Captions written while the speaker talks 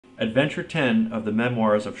Adventure 10 of the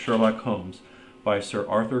Memoirs of Sherlock Holmes by Sir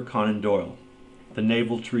Arthur Conan Doyle. The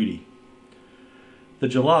Naval Treaty. The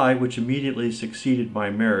July which immediately succeeded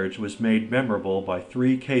my marriage was made memorable by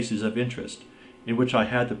 3 cases of interest, in which I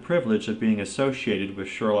had the privilege of being associated with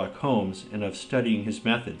Sherlock Holmes and of studying his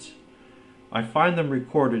methods. I find them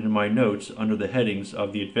recorded in my notes under the headings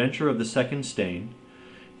of The Adventure of the Second Stain,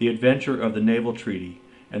 The Adventure of the Naval Treaty,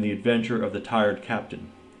 and The Adventure of the Tired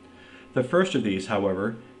Captain. The first of these,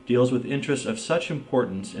 however, deals with interests of such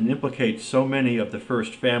importance and implicates so many of the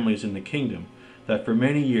first families in the kingdom that for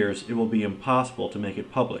many years it will be impossible to make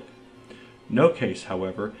it public. No case,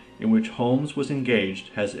 however, in which Holmes was engaged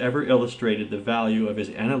has ever illustrated the value of his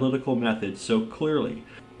analytical methods so clearly,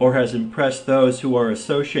 or has impressed those who are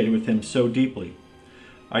associated with him so deeply.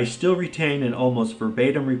 I still retain an almost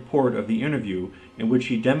verbatim report of the interview in which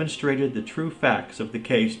he demonstrated the true facts of the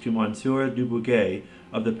case to Monsieur Dubuquet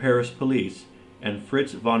of the Paris police and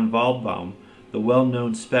Fritz von Waldbaum, the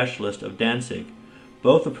well-known specialist of Danzig,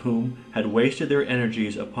 both of whom had wasted their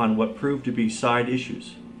energies upon what proved to be side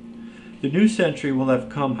issues. The new century will have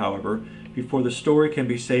come, however, before the story can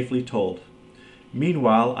be safely told.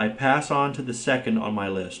 Meanwhile, I pass on to the second on my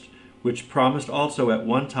list, which promised also at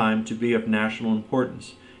one time to be of national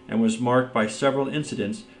importance, and was marked by several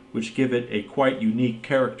incidents which give it a quite unique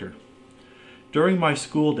character. During my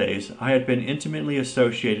school days, I had been intimately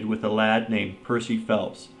associated with a lad named Percy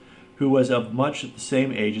Phelps, who was of much the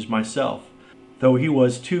same age as myself, though he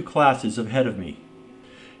was 2 classes ahead of me.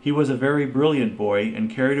 He was a very brilliant boy and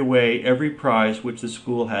carried away every prize which the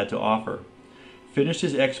school had to offer. Finished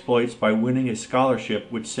his exploits by winning a scholarship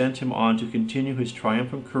which sent him on to continue his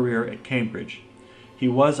triumphant career at Cambridge. He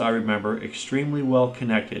was, I remember, extremely well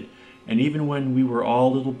connected, and even when we were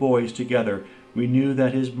all little boys together, we knew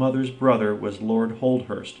that his mother's brother was Lord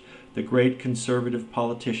Holdhurst, the great conservative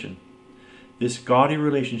politician. This gaudy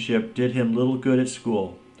relationship did him little good at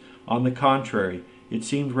school. On the contrary, it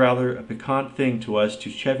seemed rather a piquant thing to us to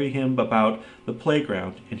chevy him about the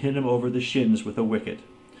playground and hit him over the shins with a wicket.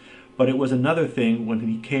 But it was another thing when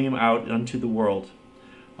he came out into the world.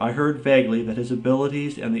 I heard vaguely that his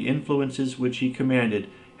abilities and the influences which he commanded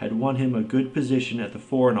had won him a good position at the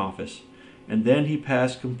Foreign Office, and then he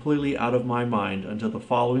passed completely out of my mind until the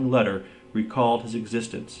following letter recalled his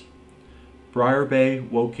existence. Briar Bay,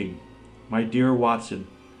 Woking. My dear Watson,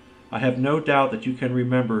 I have no doubt that you can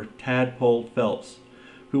remember Tadpole Phelps,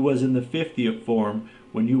 who was in the 50th form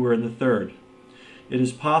when you were in the 3rd. It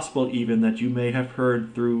is possible even that you may have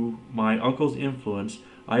heard through my uncle's influence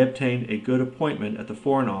I obtained a good appointment at the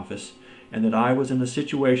Foreign Office, and that I was in a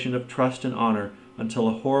situation of trust and honor until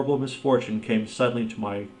a horrible misfortune came suddenly to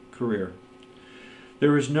my career.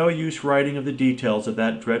 There is no use writing of the details of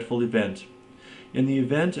that dreadful event. In the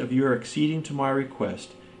event of your acceding to my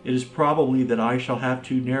request, it is probably that I shall have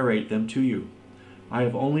to narrate them to you. I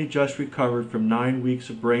have only just recovered from 9 weeks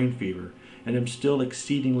of brain fever, and am still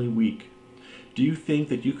exceedingly weak. Do you think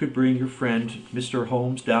that you could bring your friend, Mr.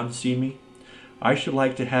 Holmes, down to see me? I should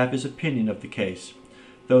like to have his opinion of the case,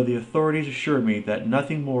 though the authorities assure me that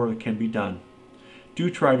nothing more can be done. Do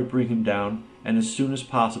try to bring him down, and as soon as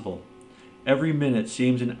possible. Every minute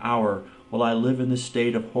seems an hour while I live in this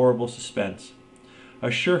state of horrible suspense.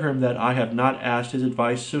 Assure him that I have not asked his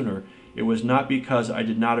advice sooner. It was not because I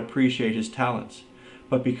did not appreciate his talents,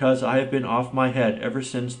 but because I have been off my head ever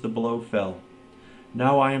since the blow fell.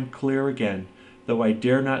 Now I am clear again, though I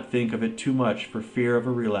dare not think of it too much for fear of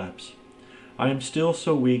a relapse. I am still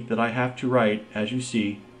so weak that I have to write, as you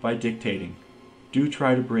see, by dictating. Do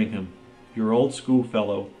try to bring him. Your old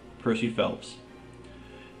schoolfellow, Percy Phelps.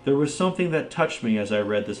 There was something that touched me as I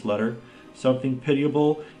read this letter, something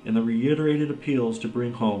pitiable in the reiterated appeals to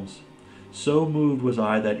bring Holmes. So moved was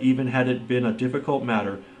I that even had it been a difficult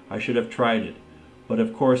matter, I should have tried it. But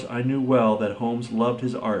of course I knew well that Holmes loved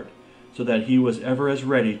his art, so that he was ever as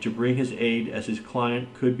ready to bring his aid as his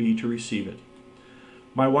client could be to receive it.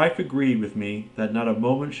 My wife agreed with me that not a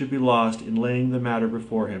moment should be lost in laying the matter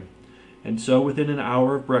before him, and so within an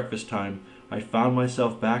hour of breakfast time I found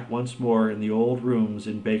myself back once more in the old rooms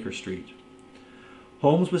in Baker Street.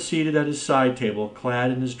 Holmes was seated at his side table,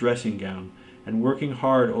 clad in his dressing gown, and working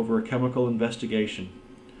hard over a chemical investigation.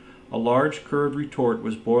 A large curved retort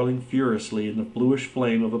was boiling furiously in the bluish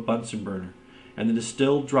flame of a Bunsen burner, and the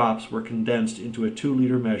distilled drops were condensed into a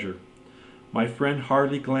 2-liter measure. My friend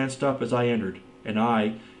hardly glanced up as I entered, and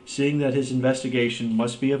I, seeing that his investigation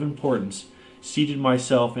must be of importance, seated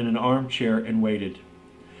myself in an armchair and waited.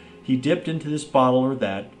 He dipped into this bottle or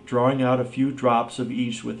that, drawing out a few drops of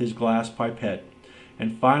each with his glass pipette,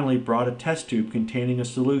 and finally brought a test tube containing a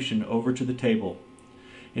solution over to the table.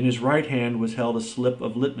 In his right hand was held a slip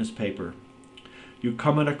of litmus paper. "You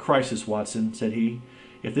come at a crisis, Watson," said he.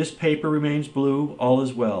 "If this paper remains blue, all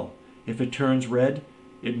is well. If it turns red,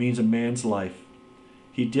 it means a man's life."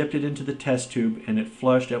 He dipped it into the test tube, and it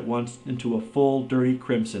flushed at once into a full, dirty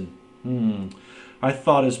crimson. "I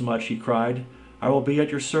thought as much," he cried. "I will be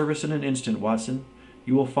at your service in an instant, Watson.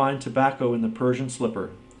 You will find tobacco in the Persian slipper."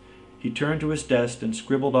 He turned to his desk and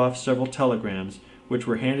scribbled off several telegrams, which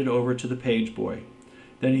were handed over to the page boy.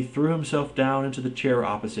 Then he threw himself down into the chair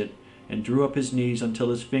opposite, and drew up his knees until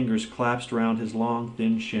his fingers clasped round his long,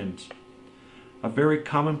 thin shins. "A very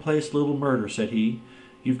commonplace little murder," said he.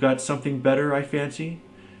 "You've got something better, I fancy?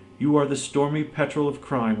 You are the stormy petrel of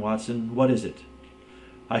crime, Watson. What is it?"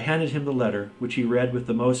 I handed him the letter, which he read with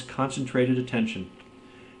the most concentrated attention.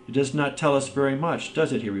 "It does not tell us very much,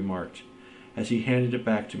 does it?" he remarked, as he handed it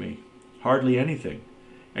back to me. "Hardly anything.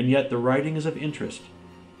 And yet the writing is of interest.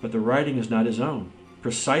 But the writing is not his own.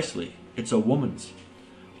 Precisely. It's a woman's."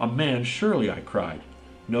 "A man's, surely," I cried.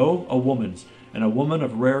 "No, a woman's, and a woman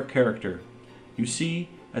of rare character. You see,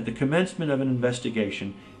 at the commencement of an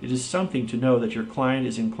investigation, it is something to know that your client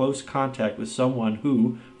is in close contact with someone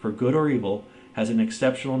who, for good or evil, has an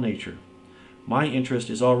exceptional nature. My interest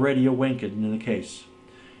is already awakened in the case.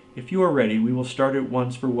 If you are ready, we will start at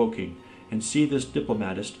once for Woking, and see this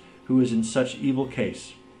diplomatist who is in such evil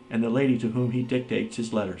case, and the lady to whom he dictates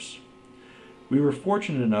his letters." We were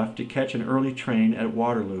fortunate enough to catch an early train at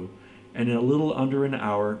Waterloo, and in a little under an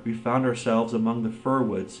hour we found ourselves among the fir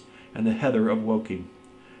woods and the heather of Woking.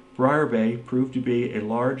 Briar Bay proved to be a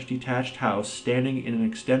large detached house standing in an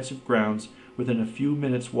extensive grounds within a few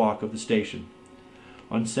minutes' walk of the station.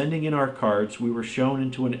 On sending in our cards, we were shown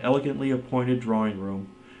into an elegantly appointed drawing-room,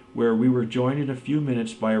 where we were joined in a few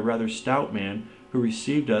minutes by a rather stout man who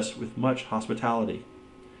received us with much hospitality.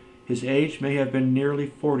 His age may have been nearly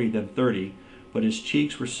 40 than 30, but his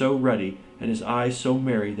cheeks were so ruddy and his eyes so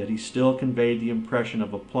merry that he still conveyed the impression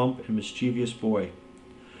of a plump and mischievous boy.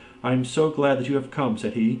 "I am so glad that you have come,"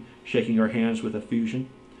 said he, shaking our hands with effusion.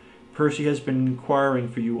 "Percy has been inquiring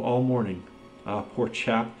for you all morning. Ah, poor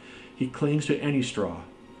chap, he clings to any straw.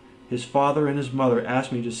 His father and his mother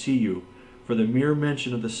asked me to see you, for the mere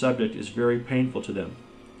mention of the subject is very painful to them."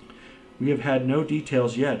 "We have had no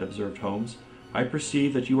details yet," observed Holmes. "I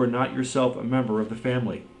perceive that you are not yourself a member of the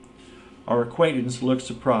family." Our acquaintance looked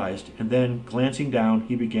surprised, and then, glancing down,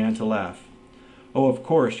 he began to laugh. "Oh, of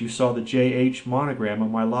course, you saw the J.H. monogram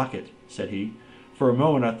on my locket," said he. "For a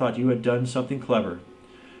moment I thought you had done something clever.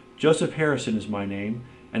 Joseph Harrison is my name,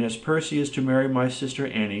 and as Percy is to marry my sister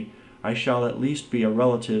Annie, I shall at least be a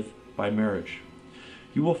relative by marriage.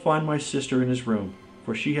 You will find my sister in his room,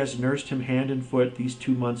 for she has nursed him hand and foot these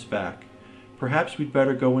 2 months back. Perhaps we'd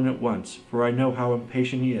better go in at once, for I know how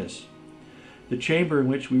impatient he is." The chamber in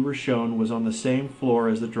which we were shown was on the same floor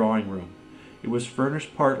as the drawing-room. It was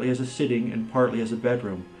furnished partly as a sitting and partly as a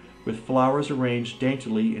bedroom, with flowers arranged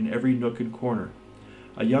daintily in every nook and corner.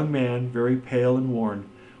 A young man, very pale and worn,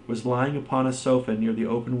 was lying upon a sofa near the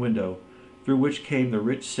open window, through which came the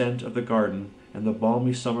rich scent of the garden and the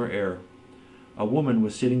balmy summer air. A woman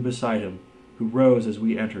was sitting beside him, who rose as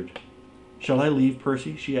we entered. "Shall I leave,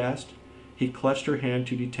 Percy?" she asked. He clutched her hand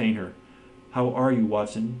to detain her. "How are you,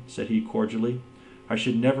 Watson?" said he cordially. "I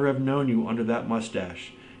should never have known you under that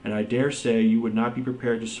mustache, and I dare say you would not be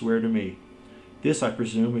prepared to swear to me. This, I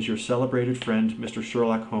presume, is your celebrated friend, Mr.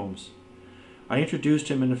 Sherlock Holmes." I introduced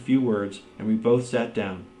him in a few words, and we both sat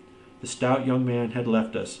down. The stout young man had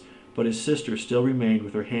left us, but his sister still remained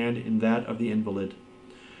with her hand in that of the invalid.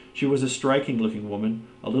 She was a striking-looking woman,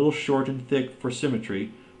 a little short and thick for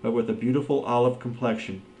symmetry, but with a beautiful olive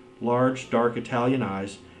complexion, large, dark Italian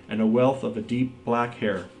eyes, and a wealth of a deep black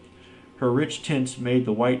hair. Her rich tints made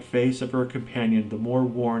the white face of her companion the more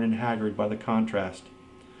worn and haggard by the contrast.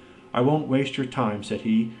 "I won't waste your time," said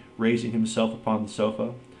he, raising himself upon the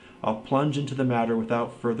sofa. "I'll plunge into the matter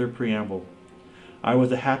without further preamble. I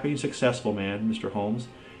was a happy and successful man, Mr. Holmes,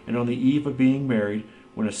 and on the eve of being married,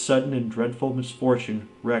 when a sudden and dreadful misfortune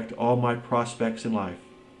wrecked all my prospects in life.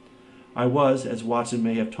 I was, as Watson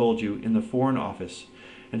may have told you, in the Foreign Office,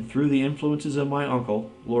 and through the influences of my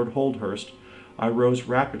uncle, Lord Holdhurst, I rose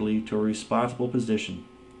rapidly to a responsible position.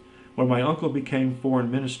 When my uncle became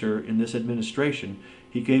Foreign Minister in this administration,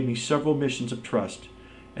 he gave me several missions of trust,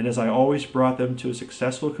 and as I always brought them to a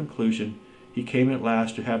successful conclusion, he came at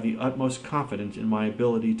last to have the utmost confidence in my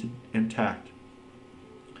ability and tact.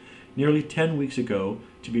 Nearly 10 weeks ago,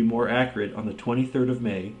 to be more accurate, on the 23rd of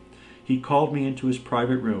May, he called me into his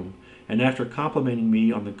private room, and after complimenting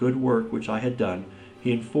me on the good work which I had done,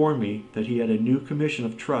 he informed me that he had a new commission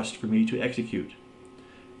of trust for me to execute.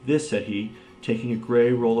 "This," said he, taking a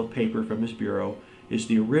gray roll of paper from his bureau, is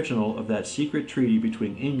the original of that secret treaty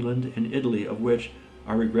between England and Italy of which,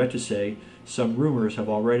 I regret to say, some rumors have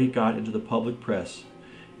already got into the public press.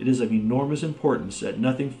 It is of enormous importance that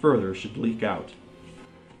nothing further should leak out.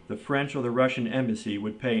 The French or the Russian embassy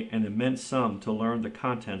would pay an immense sum to learn the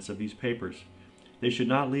contents of these papers. They should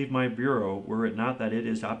not leave my bureau were it not that it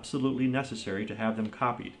is absolutely necessary to have them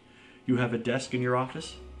copied. You have a desk in your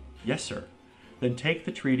office? Yes, sir. Then take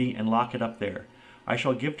the treaty and lock it up there. I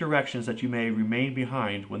shall give directions that you may remain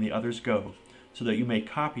behind when the others go, so that you may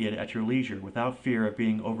copy it at your leisure without fear of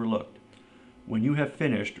being overlooked. When you have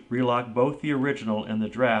finished, relock both the original and the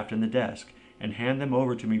draft in the desk, and hand them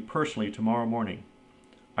over to me personally tomorrow morning.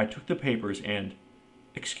 I took the papers and—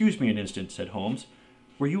 "Excuse me an instant," said Holmes.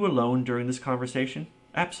 "Were you alone during this conversation?"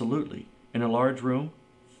 "Absolutely. In a large room?"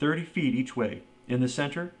 30 feet each way. "In the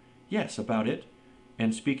center?" "Yes, about it."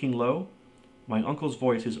 "And speaking low?" My uncle's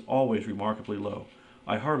voice is always remarkably low.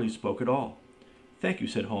 I hardly spoke at all. "Thank you,"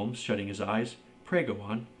 said Holmes, shutting his eyes. "Pray go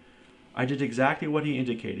on." I did exactly what he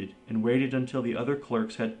indicated, and waited until the other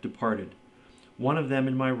clerks had departed. One of them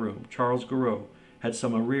in my room, Charles Garreau, had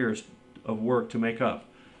some arrears of work to make up,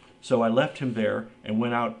 so I left him there and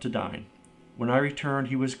went out to dine. When I returned,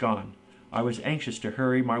 he was gone. I was anxious to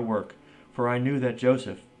hurry my work, for I knew that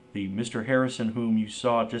Joseph, the Mr. Harrison whom you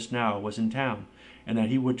saw just now, was in town, and that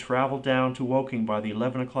he would travel down to Woking by the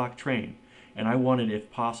 11 o'clock train, and I wanted,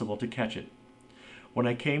 if possible, to catch it. When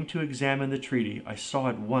I came to examine the treaty, I saw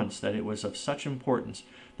at once that it was of such importance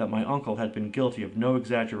that my uncle had been guilty of no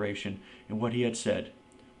exaggeration in what he had said.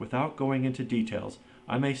 Without going into details,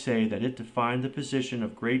 I may say that it defined the position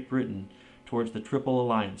of Great Britain towards the Triple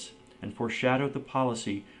Alliance, and foreshadowed the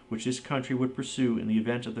policy which this country would pursue in the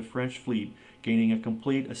event of the French fleet gaining a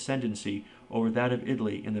complete ascendancy over that of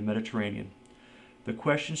Italy in the Mediterranean. The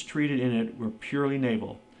questions treated in it were purely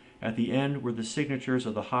naval. At the end were the signatures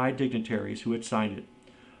of the high dignitaries who had signed it.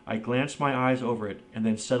 I glanced my eyes over it, and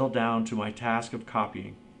then settled down to my task of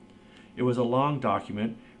copying. It was a long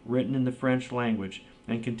document, written in the French language,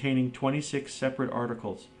 and containing 26 separate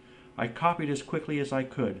articles. I copied as quickly as I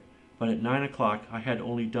could, but at 9 o'clock I had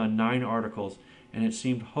only done 9 articles, and it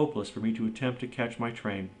seemed hopeless for me to attempt to catch my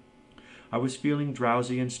train. I was feeling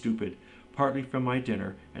drowsy and stupid, partly from my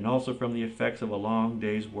dinner, and also from the effects of a long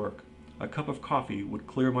day's work. A cup of coffee would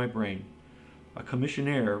clear my brain. A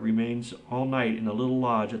commissionaire remains all night in a little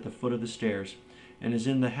lodge at the foot of the stairs, and is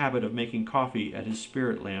in the habit of making coffee at his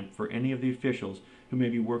spirit lamp for any of the officials who may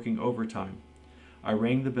be working overtime. I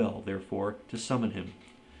rang the bell, therefore, to summon him.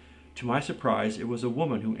 To my surprise, it was a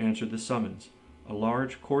woman who answered the summons, a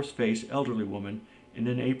large, coarse-faced, elderly woman in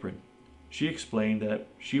an apron. She explained that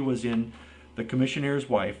she was the commissionaire's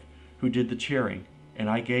wife who did the chairing, and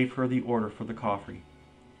I gave her the order for the coffee.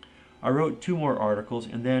 I wrote 2 more articles,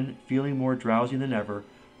 and then, feeling more drowsy than ever,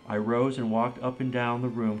 I rose and walked up and down the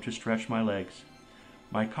room to stretch my legs.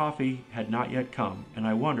 My coffee had not yet come, and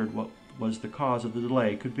I wondered what was the cause of the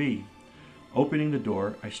delay could be. Opening the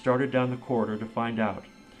door, I started down the corridor to find out.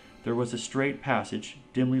 There was a straight passage,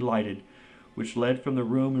 dimly lighted, which led from the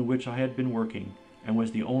room in which I had been working, and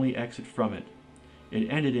was the only exit from it. It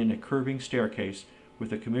ended in a curving staircase, with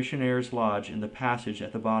the commissionaire's lodge in the passage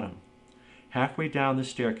at the bottom. Halfway down the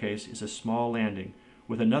staircase is a small landing,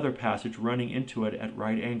 with another passage running into it at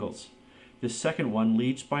right angles. This second one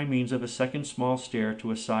leads by means of a second small stair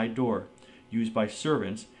to a side door, used by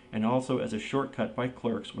servants and also as a shortcut by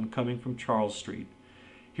clerks when coming from Charles Street.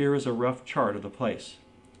 Here is a rough chart of the place.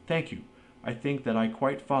 "Thank you. I think that I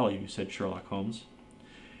quite follow you," said Sherlock Holmes.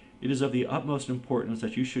 "It is of the utmost importance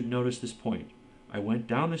that you should notice this point." I went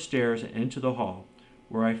down the stairs and into the hall,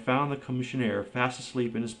 where I found the commissionaire fast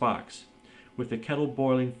asleep in his box, with the kettle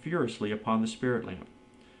boiling furiously upon the spirit lamp.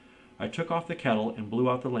 I took off the kettle and blew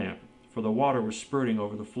out the lamp, for the water was spurting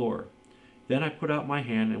over the floor. Then I put out my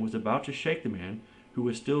hand and was about to shake the man, who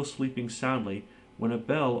was still sleeping soundly, when a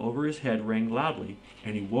bell over his head rang loudly,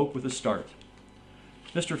 and he woke with a start.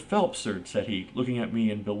 "Mr. Phelps, sir," said he, looking at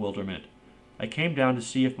me in bewilderment. "I came down to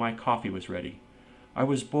see if my coffee was ready." "I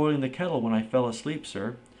was boiling the kettle when I fell asleep,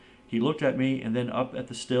 sir." He looked at me and then up at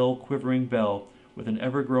the still quivering bell, with an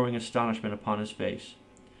ever-growing astonishment upon his face.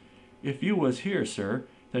 "If you was here, sir,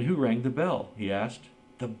 then who rang the bell?" he asked.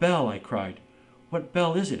 "The bell!" I cried. "What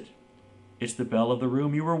bell is it?" "It's the bell of the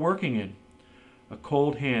room you were working in." A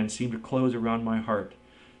cold hand seemed to close around my heart.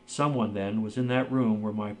 Someone, then, was in that room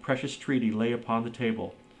where my precious treaty lay upon the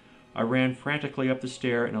table. I ran frantically up the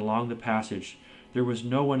stair and along the passage. There was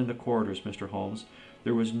no one in the corridors, Mr. Holmes.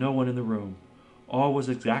 There was no one in the room. All was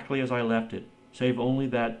exactly as I left it, save only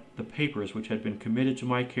that the papers which had been committed to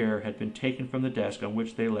my care had been taken from the desk on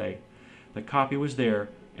which they lay. The copy was there,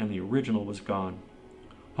 and the original was gone.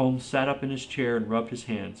 Holmes sat up in his chair and rubbed his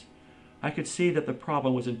hands. I could see that the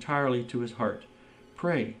problem was entirely to his heart.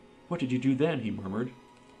 "Pray, what did you do then?" he murmured.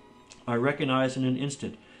 I recognized in an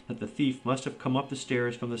instant that the thief must have come up the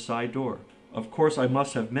stairs from the side door. Of course I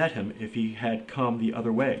must have met him if he had come the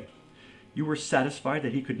other way. "You were satisfied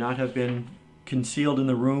that he could not have been concealed in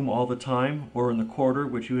the room all the time, or in the corridor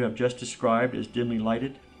which you have just described as dimly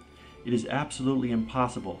lighted?" "It is absolutely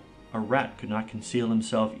impossible. A rat could not conceal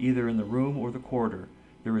himself either in the room or the corridor.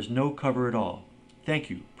 There is no cover at all."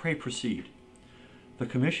 "Thank you. Pray proceed." The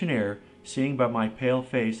commissionaire, seeing by my pale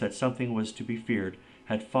face that something was to be feared,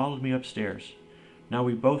 had followed me upstairs. Now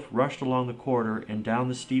we both rushed along the corridor and down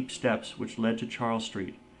the steep steps which led to Charles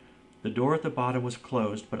Street. The door at the bottom was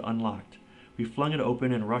closed but unlocked. We flung it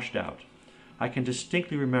open and rushed out. I can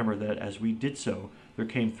distinctly remember that as we did so, there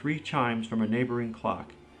came 3 chimes from a neighboring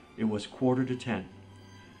clock. It was 10:15.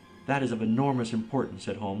 "That is of enormous importance,"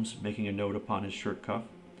 said Holmes, making a note upon his shirt cuff.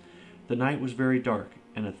 The night was very dark,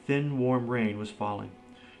 and a thin, warm rain was falling.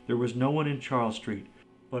 There was no one in Charles Street,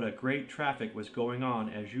 but a great traffic was going on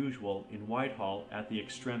as usual in Whitehall at the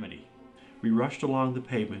extremity. We rushed along the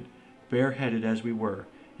pavement, bareheaded as we were,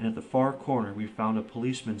 and at the far corner we found a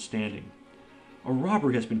policeman standing. "A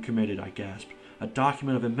robbery has been committed," I gasped. "A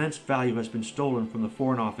document of immense value has been stolen from the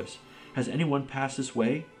Foreign Office. Has anyone passed this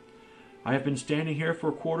way?" "I have been standing here for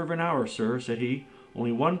a quarter of an hour, sir," said he.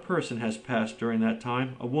 "Only one person has passed during that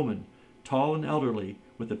time, a woman, tall and elderly,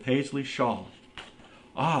 with a paisley shawl."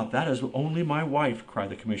 "Ah, that is only my wife,"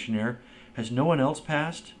 cried the commissionaire. "Has no one else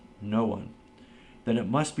passed?" "No one." "Then it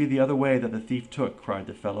must be the other way that the thief took," cried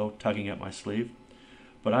the fellow, tugging at my sleeve.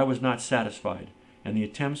 But I was not satisfied, and the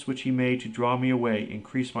attempts which he made to draw me away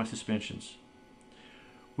increased my suspicions.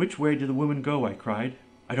 "Which way did the woman go?" I cried.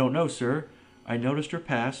 "I don't know, sir. I noticed her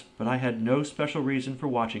pass, but I had no special reason for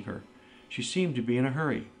watching her. She seemed to be in a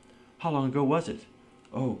hurry." "How long ago was it?"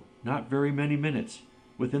 "Oh, not very many minutes.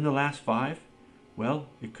 Within the last 5? Well,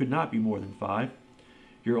 it could not be more than 5.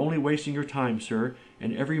 "You're only wasting your time, sir,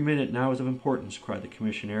 and every minute now is of importance," cried the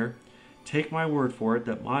commissionaire. "Take my word for it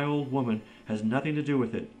that my old woman has nothing to do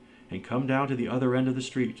with it, and come down to the other end of the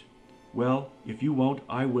street. Well, if you won't,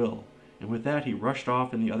 I will." And with that he rushed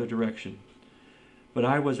off in the other direction. But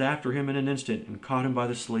I was after him in an instant and caught him by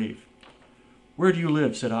the sleeve. "Where do you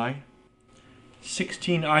live?" said I.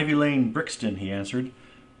 16 Ivy Lane, Brixton," he answered.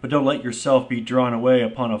 "But don't let yourself be drawn away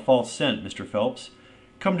upon a false scent, Mr. Phelps.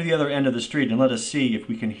 Come to the other end of the street and let us see if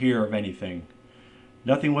we can hear of anything."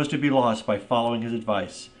 Nothing was to be lost by following his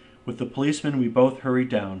advice. With the policeman we both hurried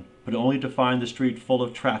down, but only to find the street full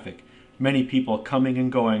of traffic, many people coming and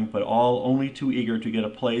going, but all only too eager to get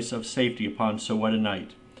a place of safety upon so wet a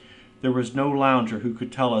night. There was no lounger who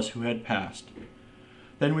could tell us who had passed.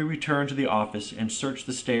 Then we returned to the office and searched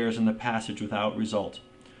the stairs and the passage without result.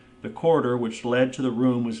 The corridor which led to the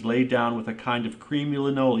room was laid down with a kind of creamy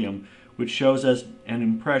linoleum which shows us an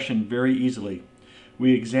impression very easily.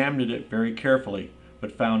 We examined it very carefully,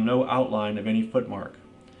 but found no outline of any footmark.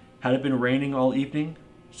 Had it been raining all evening?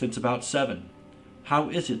 Since about 7. How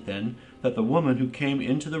is it, then, that the woman who came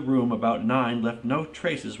into the room about 9 left no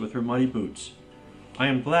traces with her muddy boots? I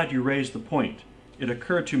am glad you raised the point. It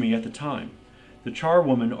occurred to me at the time. The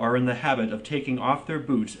charwomen are in the habit of taking off their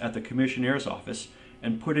boots at the commissionnaire's office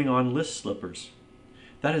and putting on list slippers.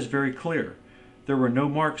 That is very clear. There were no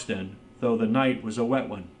marks then, though the night was a wet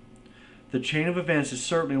one. The chain of events is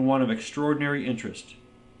certainly one of extraordinary interest.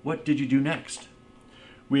 What did you do next?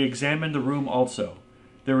 We examined the room also.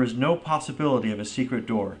 There is no possibility of a secret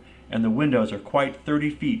door, and the windows are quite 30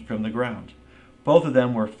 feet from the ground. Both of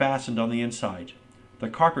them were fastened on the inside. The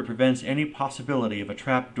carpet prevents any possibility of a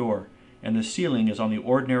trap door, and the ceiling is on the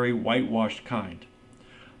ordinary whitewashed kind.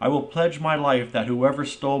 I will pledge my life that whoever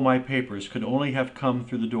stole my papers could only have come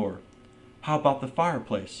through the door. How about the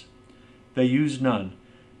fireplace? They used none.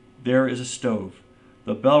 There is a stove.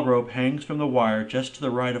 The bell rope hangs from the wire just to the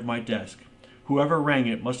right of my desk. Whoever rang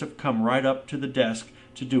it must have come right up to the desk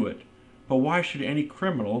to do it. But why should any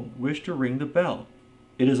criminal wish to ring the bell?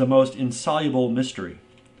 It is a most insoluble mystery.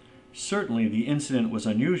 Certainly the incident was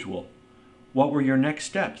unusual. What were your next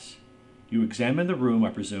steps? You examined the room, I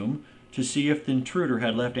presume, to see if the intruder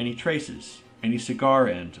had left any traces, any cigar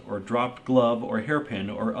end, or dropped glove or hairpin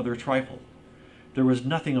or other trifle. There was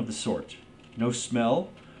nothing of the sort. No smell?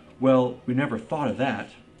 Well, we never thought of that.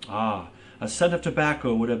 Ah, a scent of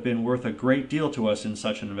tobacco would have been worth a great deal to us in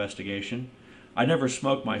such an investigation. I never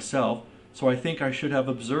smoked myself, so I think I should have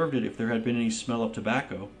observed it if there had been any smell of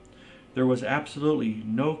tobacco. There was absolutely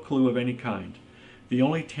no clue of any kind. The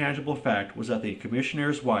only tangible fact was that the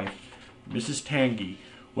commissionaire's wife, Mrs. Tangy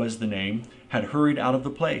was the name, had hurried out of the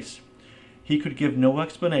place. He could give no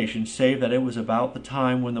explanation save that it was about the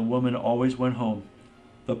time when the woman always went home.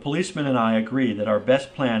 The policeman and I agreed that our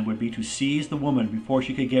best plan would be to seize the woman before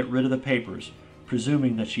she could get rid of the papers,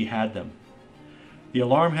 presuming that she had them. The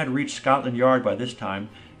alarm had reached Scotland Yard by this time,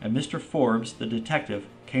 and Mr. Forbes, the detective,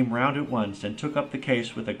 came round at once and took up the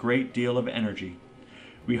case with a great deal of energy.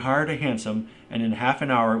 We hired a hansom, and in half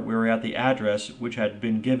an hour we were at the address which had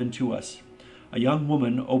been given to us. A young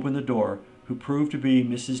woman opened the door, who proved to be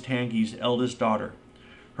Mrs. Tangey's eldest daughter.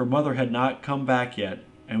 Her mother had not come back yet,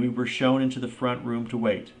 and we were shown into the front room to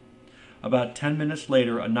wait. About 10 minutes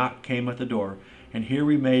later a knock came at the door, and here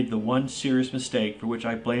we made the one serious mistake for which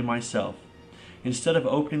I blame myself. Instead of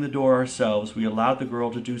opening the door ourselves, we allowed the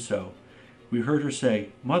girl to do so. We heard her say,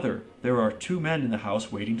 "Mother, there are 2 men in the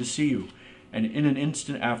house waiting to see you," and in an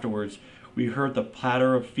instant afterwards we heard the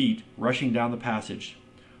patter of feet rushing down the passage.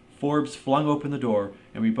 Forbes flung open the door,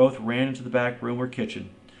 and we both ran into the back room or kitchen.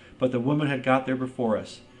 But the woman had got there before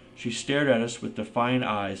us. She stared at us with defiant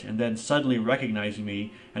eyes, and then, suddenly recognizing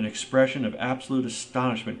me, an expression of absolute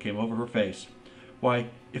astonishment came over her face. "Why,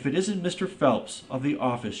 if it isn't Mr. Phelps, of the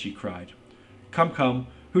office!" she cried. "Come, come,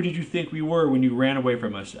 who did you think we were when you ran away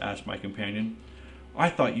from us?" asked my companion. "I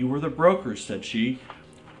thought you were the brokers," said she.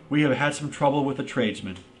 "We have had some trouble with the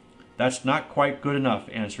tradesmen." "That's not quite good enough,"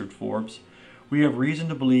 answered Forbes. "We have reason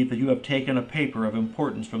to believe that you have taken a paper of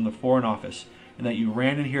importance from the Foreign Office, and that you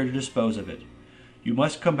ran in here to dispose of it. You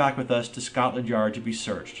must come back with us to Scotland Yard to be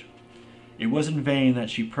searched." It was in vain that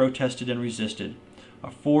she protested and resisted.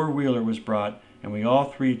 A 4-wheeler was brought, and we all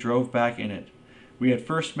 3 drove back in it. We had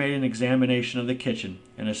first made an examination of the kitchen,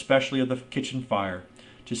 and especially of the kitchen fire,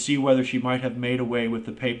 to see whether she might have made away with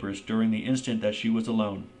the papers during the instant that she was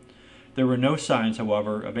alone. There were no signs,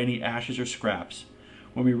 however, of any ashes or scraps.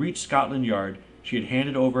 When we reached Scotland Yard, she had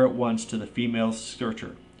handed over at once to the female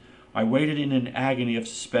searcher. I waited in an agony of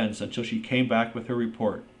suspense until she came back with her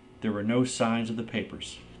report. There were no signs of the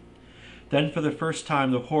papers. Then for the first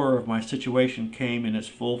time the horror of my situation came in its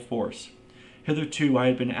full force. Hitherto I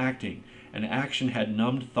had been acting, and action had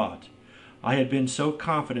numbed thought. I had been so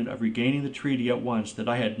confident of regaining the treaty at once that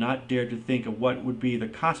I had not dared to think of what would be the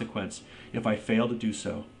consequence if I failed to do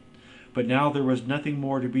so. But now there was nothing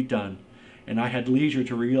more to be done, and I had leisure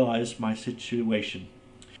to realize my situation.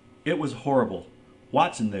 It was horrible.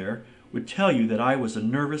 Watson there would tell you that I was a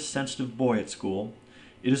nervous, sensitive boy at school.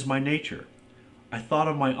 It is my nature. I thought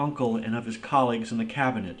of my uncle and of his colleagues in the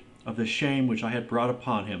cabinet, of the shame which I had brought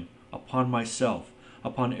upon him, upon myself,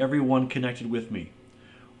 upon every one connected with me.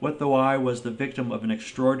 What though I was the victim of an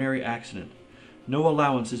extraordinary accident? No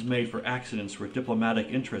allowance is made for accidents where diplomatic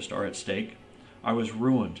interests are at stake. I was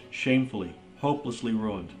ruined, shamefully, hopelessly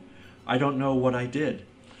ruined. I don't know what I did.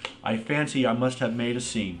 I fancy I must have made a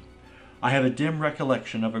scene. I have a dim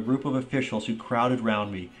recollection of a group of officials who crowded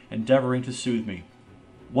round me, endeavoring to soothe me.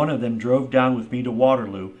 One of them drove down with me to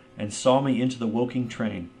Waterloo and saw me into the Woking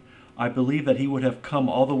train. I believe that he would have come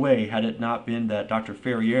all the way had it not been that Dr.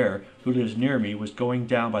 Ferrier, who lives near me, was going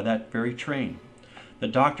down by that very train. The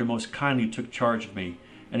doctor most kindly took charge of me,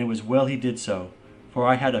 and it was well he did so, for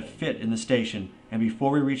I had a fit in the station, and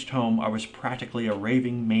before we reached home I was practically a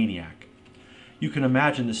raving maniac. You can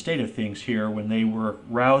imagine the state of things here when they were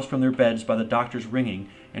roused from their beds by the doctor's ringing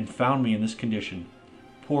and found me in this condition.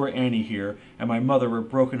 Poor Annie here and my mother were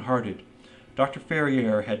broken-hearted. Dr.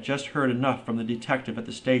 Ferrier had just heard enough from the detective at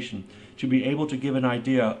the station to be able to give an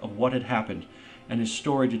idea of what had happened, and his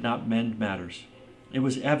story did not mend matters. It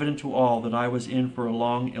was evident to all that I was in for a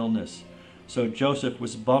long illness, so Joseph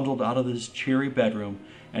was bundled out of his cheery bedroom,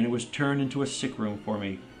 and it was turned into a sick room for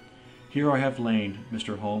me. Here I have lain,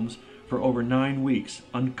 Mr. Holmes, for over 9 weeks,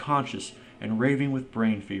 unconscious and raving with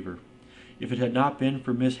brain fever. If it had not been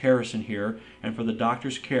for Miss Harrison here and for the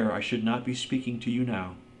doctor's care, I should not be speaking to you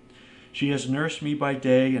now. She has nursed me by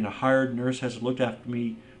day, and a hired nurse has looked after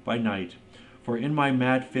me by night, for in my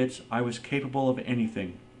mad fits I was capable of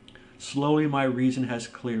anything. Slowly my reason has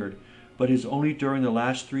cleared, but it is only during the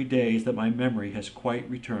last 3 days that my memory has quite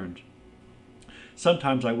returned.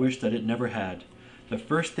 Sometimes I wish that it never had. The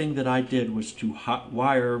first thing that I did was to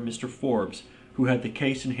wire Mr. Forbes, who had the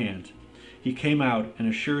case in hand. He came out and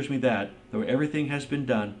assures me that, though everything has been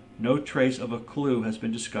done, no trace of a clue has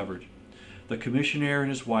been discovered. The commissionaire and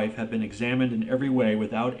his wife have been examined in every way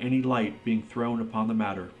without any light being thrown upon the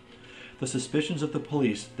matter. The suspicions of the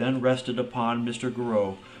police then rested upon Mr.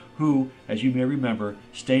 Garreau, who, as you may remember,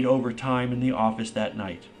 stayed over time in the office that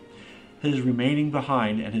night. His remaining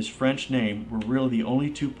behind and his French name were really the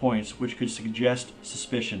only 2 points which could suggest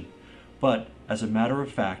suspicion, but, as a matter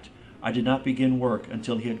of fact, I did not begin work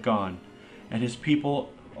until he had gone, and his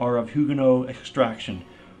people are of Huguenot extraction,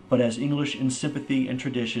 but as English in sympathy and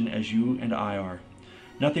tradition as you and I are.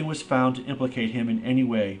 Nothing was found to implicate him in any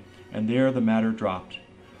way, and there the matter dropped.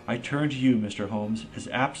 I turn to you, Mr. Holmes, as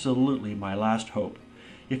absolutely my last hope.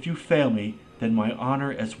 If you fail me, then my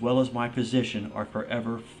honor as well as my position are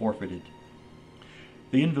forever forfeited."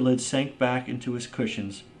 The invalid sank back into his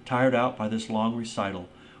cushions, tired out by this long recital,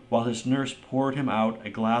 while his nurse poured him out a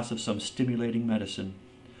glass of some stimulating medicine.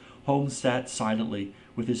 Holmes sat silently,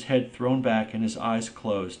 with his head thrown back and his eyes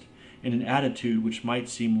closed, in an attitude which might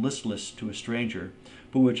seem listless to a stranger,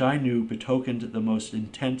 but which I knew betokened the most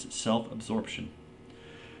intense self-absorption.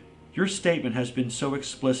 "Your statement has been so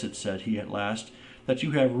explicit," said he at last, "that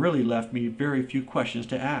you have really left me very few questions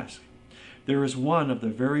to ask. There is one of the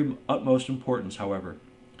very utmost importance, however.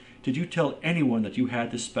 Did you tell anyone that you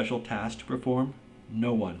had this special task to perform?"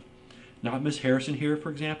 "No one." "Not Miss Harrison here,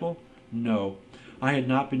 for example?" "No. I had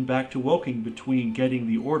not been back to Woking between getting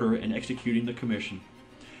the order and executing the commission."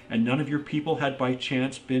 "And none of your people had by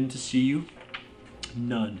chance been to see you?"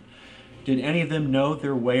 "None." "Did any of them know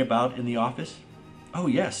their way about in the office?" "Oh,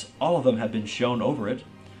 yes, all of them have been shown over it."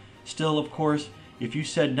 "Still, of course, if you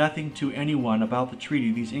said nothing to anyone about the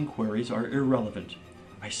treaty, these inquiries are irrelevant."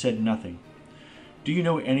 "I said nothing." "Do you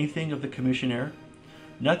know anything of the commissionaire?"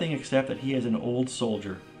 "Nothing except that he is an old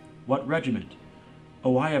soldier." "What regiment?"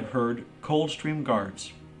 "Oh, I have heard Coldstream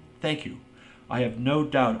Guards." "Thank you. I have no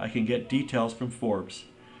doubt I can get details from Forbes.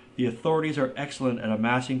 The authorities are excellent at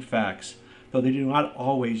amassing facts, though they do not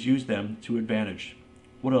always use them to advantage.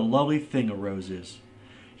 What a lovely thing a rose is."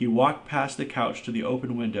 He walked past the couch to the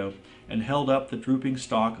open window and held up the drooping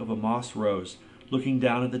stalk of a moss rose, looking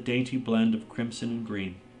down at the dainty blend of crimson and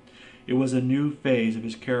green. It was a new phase of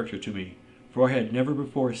his character to me, for I had never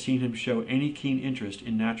before seen him show any keen interest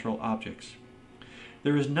in natural objects.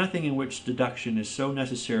 "There is nothing in which deduction is so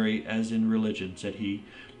necessary as in religion," said he,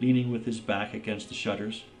 leaning with his back against the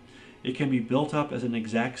shutters. "It can be built up as an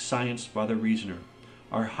exact science by the reasoner.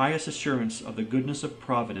 Our highest assurance of the goodness of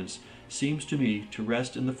Providence seems to me to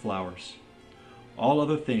rest in the flowers. All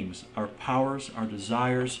other things, our powers, our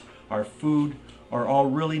desires, our food, are all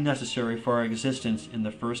really necessary for our existence in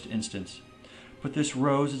the first instance. But this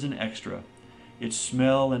rose is an extra. Its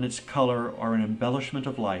smell and its color are an embellishment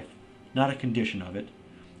of life, not a condition of it.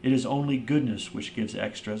 It is only goodness which gives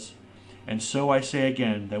extras, and so I say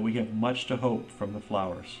again that we have much to hope from the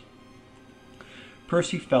flowers."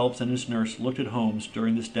 Percy Phelps and his nurse looked at Holmes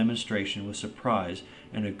during this demonstration with surprise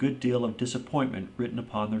and a good deal of disappointment written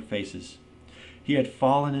upon their faces. He had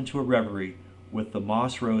fallen into a reverie, with the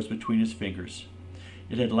moss rose between his fingers.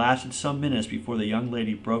 It had lasted some minutes before the young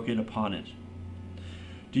lady broke in upon it.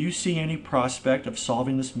 "Do you see any prospect of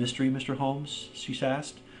solving this mystery, Mr. Holmes?" she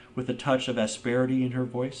asked, with a touch of asperity in her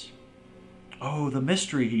voice. "Oh, the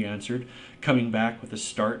mystery," he answered, coming back with a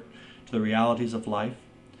start to the realities of life.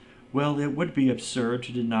 "Well, it would be absurd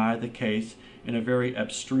to deny the case in a very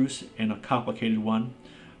abstruse and a complicated one,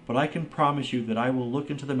 but I can promise you that I will look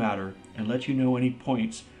into the matter and let you know any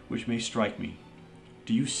points which may strike me.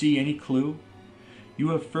 Do you see any clue? You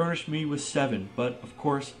have furnished me with 7, but, of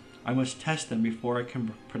course, I must test them before I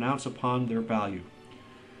can pronounce upon their value."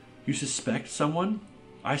 "You suspect someone?"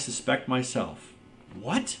 "I suspect myself."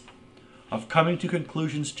 "What?" "Of coming to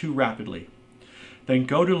conclusions too rapidly." "Then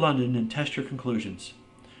go to London and test your conclusions."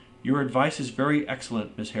 "Your advice is very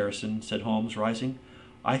excellent, Miss Harrison," said Holmes, rising.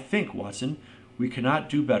 "I think, Watson, we cannot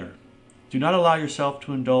do better. Do not allow yourself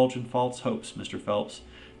to indulge in false hopes, Mr. Phelps.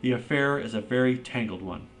 The affair is a very tangled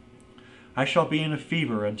one." "I shall be in a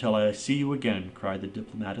fever until I see you again," cried the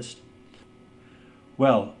diplomatist.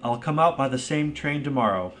 "Well, I'll come out by the same train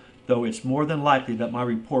tomorrow, though it's more than likely that my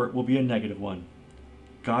report will be a negative one."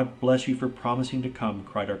 "God bless you for promising to come,"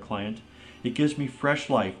 cried our client. "It gives me fresh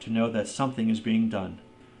life to know that something is being done.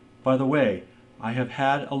 By the way, I have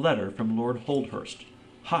had a letter from Lord Holdhurst."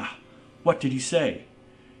 "Ha! What did he say?"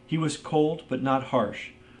 "He was cold, but not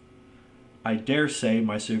harsh. I dare say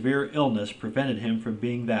my severe illness prevented him from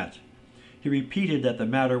being that. He repeated that the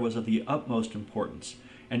matter was of the utmost importance,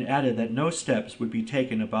 and added that no steps would be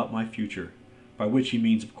taken about my future, by which he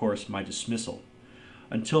means, of course, my dismissal,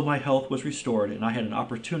 until my health was restored and I had an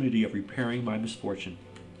opportunity of repairing my misfortune."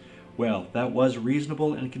 "Well, that was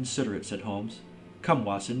reasonable and considerate," said Holmes. "Come,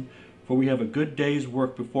 Watson, for we have a good day's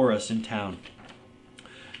work before us in town."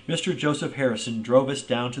 Mr. Joseph Harrison drove us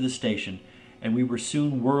down to the station, and we were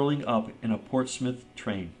soon whirling up in a Portsmouth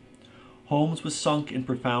train. Holmes was sunk in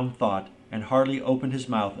profound thought, and hardly opened his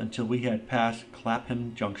mouth until we had passed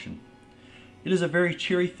Clapham Junction. It is a very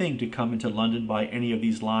cheery thing to come into London by any of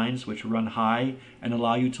these lines which run high and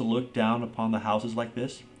allow you to look down upon the houses like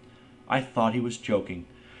this. I thought he was joking,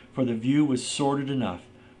 for the view was sordid enough,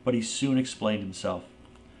 but he soon explained himself.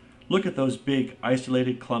 Look at those big,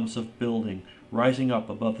 isolated clumps of building rising up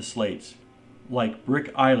above the slates, like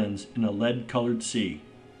brick islands in a lead-colored sea.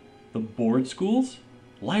 The board schools?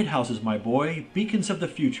 Lighthouses, my boy, beacons of the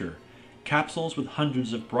future, capsules with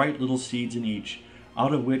hundreds of bright little seeds in each,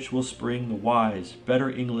 out of which will spring the wise, better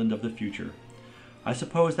England of the future. I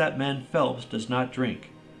suppose that man Phelps does not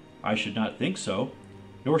drink. I should not think so,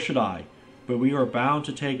 nor should I, but we are bound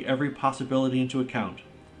to take every possibility into account.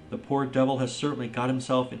 The poor devil has certainly got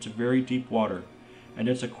himself into very deep water, and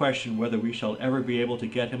it's a question whether we shall ever be able to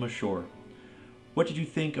get him ashore. What did you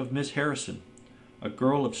think of Miss Harrison? A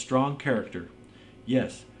girl of strong character.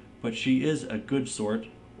 Yes, but she is a good sort,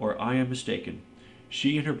 or I am mistaken.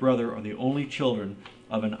 She and her brother are the only children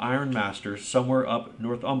of an ironmaster somewhere up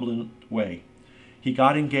Northumberland way. He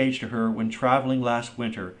got engaged to her when traveling last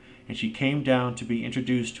winter, and she came down to be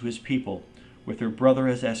introduced to his people, with her brother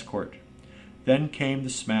as escort. Then came the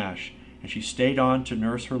smash, and she stayed on to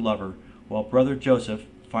nurse her lover, while brother Joseph,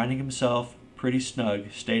 finding himself pretty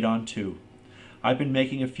snug, stayed on too. I've been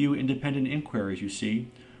making a few independent inquiries, you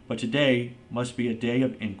see, but today must be a day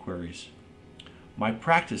of inquiries. My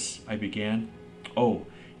practice, I began. Oh,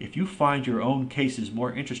 if you find your own cases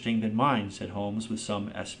more interesting than mine, said Holmes with some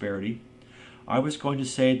asperity. I was going to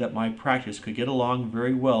say that my practice could get along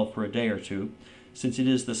very well for a day or two, since it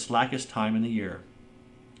is the slackest time in the year.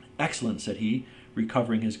 Excellent, said he,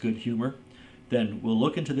 recovering his good humor. Then we'll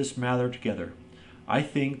look into this matter together. I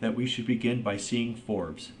think that we should begin by seeing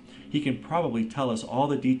Forbes. He can probably tell us all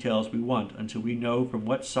the details we want until we know from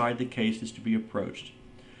what side the case is to be approached.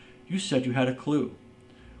 You said you had a clue.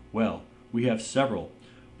 Well, we have several,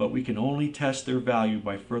 but we can only test their value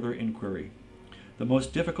by further inquiry. The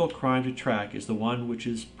most difficult crime to track is the one which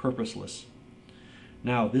is purposeless.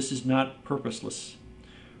 Now, this is not purposeless.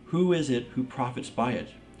 Who is it who profits by it?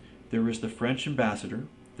 There is the French ambassador,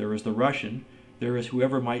 there is the Russian, there is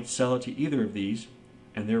whoever might sell it to either of these,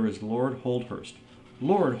 and there is Lord Holdhurst.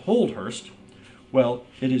 Lord Holdhurst? Well,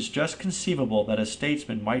 it is just conceivable that a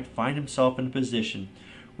statesman might find himself in a position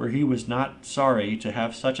where he was not sorry to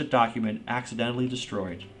have such a document accidentally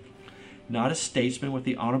destroyed. Not a statesman with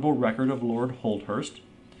the honorable record of Lord Holdhurst?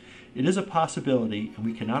 It is a possibility, and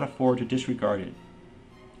we cannot afford to disregard it.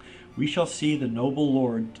 We shall see the noble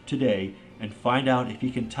lord today and find out if he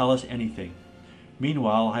can tell us anything.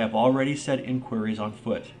 Meanwhile, I have already set inquiries on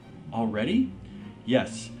foot. Already?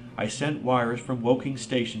 Yes. I sent wires from Woking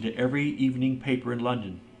Station to every evening paper in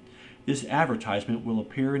London. This advertisement will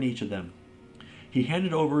appear in each of them. He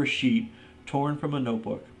handed over a sheet torn from a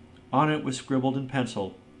notebook. On it was scribbled in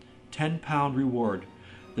pencil, £10 reward,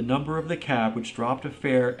 the number of the cab which dropped a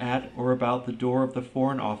fare at or about the door of the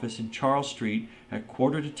Foreign Office in Charles Street at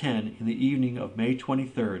 9:45 in the evening of May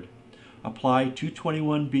 23rd. Apply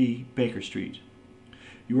 221B Baker Street.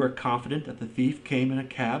 You are confident that the thief came in a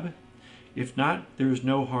cab? If not, there is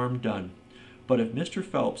no harm done. But if Mr.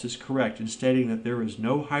 Phelps is correct in stating that there is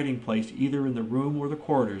no hiding place either in the room or the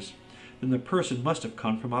corridors, then the person must have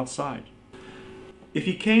come from outside. If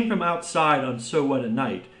he came from outside on so wet a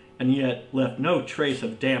night, and yet left no trace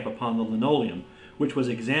of damp upon the linoleum, which was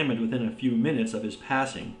examined within a few minutes of his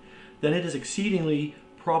passing, then it is exceedingly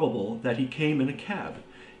probable that he came in a cab.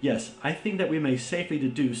 Yes, I think that we may safely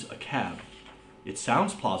deduce a cab. It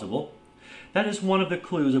sounds plausible. That is one of the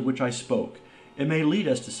clues of which I spoke. It may lead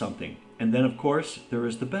us to something. And then, of course, there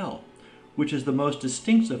is the bell, which is the most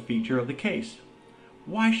distinctive feature of the case.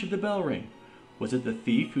 Why should the bell ring? Was it the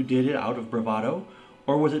thief who did it out of bravado?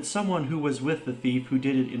 Or was it someone who was with the thief who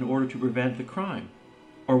did it in order to prevent the crime?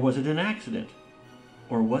 Or was it an accident?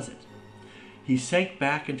 Or was it? He sank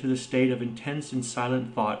back into the state of intense and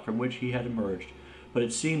silent thought from which he had emerged, but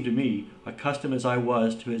it seemed to me, accustomed as I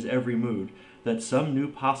was to his every mood, that some new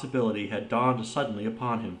possibility had dawned suddenly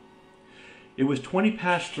upon him. It was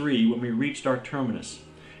 3:20 when we reached our terminus,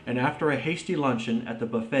 and after a hasty luncheon at the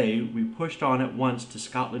buffet we pushed on at once to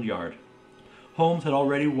Scotland Yard. Holmes had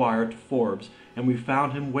already wired to Forbes, and we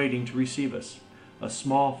found him waiting to receive us, a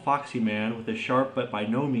small foxy man with a sharp but by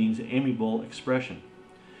no means amiable expression.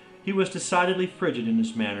 He was decidedly frigid in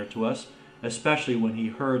his manner to us, especially when he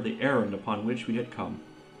heard the errand upon which we had come.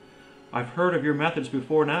 "I've heard of your methods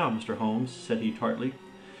before now, Mr. Holmes," said he tartly.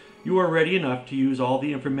 "You are ready enough to use all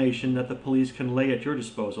the information that the police can lay at your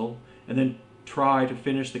disposal, and then try to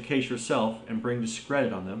finish the case yourself and bring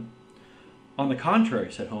discredit on them." "On the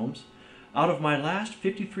contrary," said Holmes, "out of my last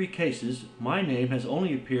 53 cases, my name has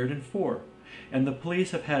only appeared in 4, and the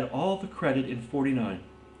police have had all the credit in 49.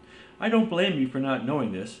 I don't blame you for not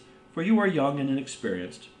knowing this, for you are young and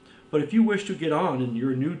inexperienced. But if you wish to get on in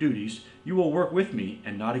your new duties, you will work with me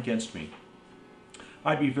and not against me."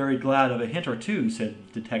 "I'd be very glad of a hint or two," said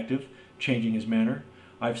the detective, changing his manner.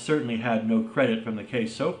 I've certainly had no credit from the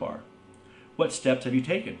case so far. What steps have you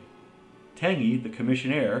taken? Tangy, the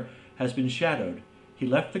commissionaire, has been shadowed. He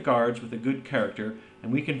left the guards with a good character,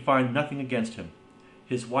 and we can find nothing against him.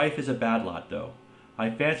 His wife is a bad lot, though. I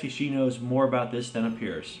fancy she knows more about this than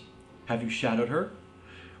appears. Have you shadowed her?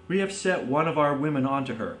 We have set one of our women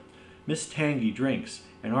onto her. Miss Tangy drinks,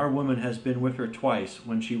 and our woman has been with her twice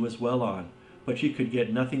when she was well on, but she could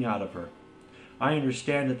get nothing out of her. I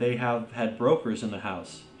understand that they have had brokers in the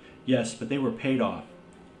house. Yes, but they were paid off.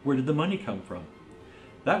 Where did the money come from?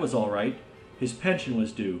 That was all right. His pension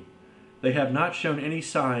was due. They have not shown any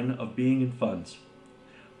sign of being in funds.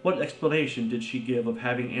 What explanation did she give of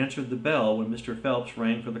having answered the bell when Mr. Phelps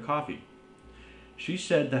rang for the coffee? She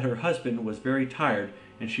said that her husband was very tired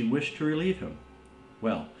and she wished to relieve him.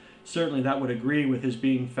 Well, certainly that would agree with his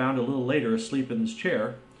being found a little later asleep in his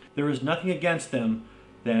chair. There is nothing against them,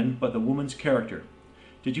 then, but the woman's character.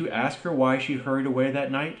 Did you ask her why she hurried away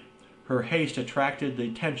that night? Her haste attracted the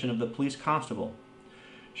attention of the police constable.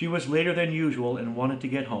 She was later than usual and wanted to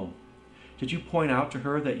get home. Did you point out to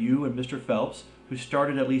her that you and Mr. Phelps, who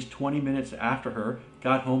started at least 20 minutes after her,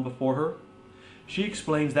 got home before her? She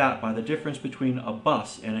explains that by the difference between a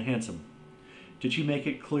bus and a hansom. Did she make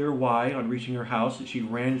it clear why, on reaching her house, she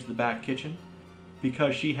ran into the back kitchen?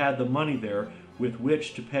 Because she had the money there with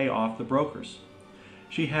which to pay off the brokers.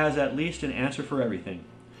 She has at least an answer for everything.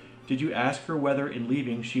 Did you ask her whether in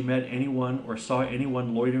leaving she met anyone or saw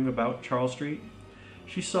anyone loitering about Charles Street?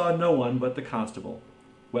 She saw no one but the constable.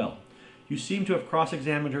 Well, you seem to have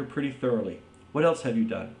cross-examined her pretty thoroughly. What else have you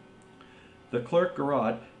done? The clerk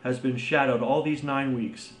Garrot has been shadowed all these 9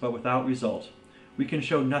 weeks, but without result. We can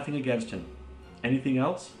show nothing against him. Anything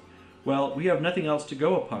else? Well, we have nothing else to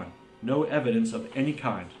go upon. No evidence of any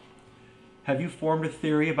kind. Have you formed a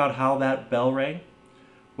theory about how that bell rang?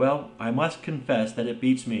 Well, I must confess that it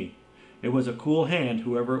beats me. It was a cool hand,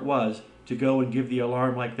 whoever it was, to go and give the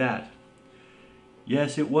alarm like that.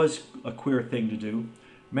 Yes, it was a queer thing to do.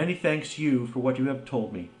 Many thanks to you for what you have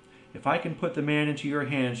told me. If I can put the man into your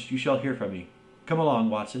hands, you shall hear from me. Come along,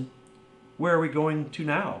 Watson. Where are we going to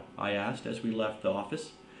now? I asked as we left the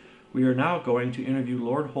office. We are now going to interview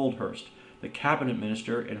Lord Holdhurst, the cabinet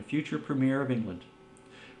minister and future premier of England.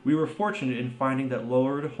 We were fortunate in finding that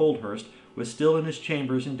Lord Holdhurst was still in his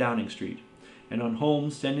chambers in Downing Street, and on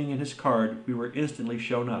Holmes sending in his card, we were instantly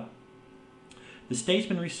shown up. The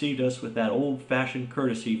statesman received us with that old-fashioned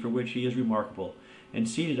courtesy for which he is remarkable, and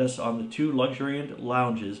seated us on the 2 luxuriant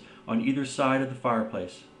lounges on either side of the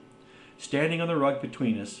fireplace. Standing on the rug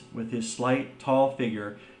between us, with his slight, tall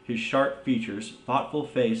figure, his sharp features, thoughtful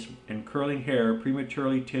face, and curling hair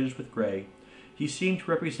prematurely tinged with gray, he seemed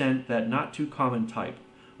to represent that not too common type,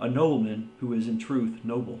 a nobleman who is in truth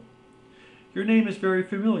noble. Your name is very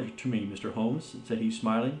familiar to me, Mr. Holmes, said he,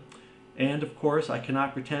 smiling, and, of course, I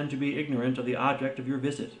cannot pretend to be ignorant of the object of your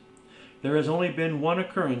visit. There has only been one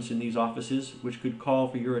occurrence in these offices which could call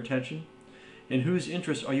for your attention. In whose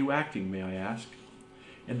interest are you acting, may I ask?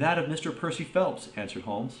 In that of Mr. Percy Phelps, answered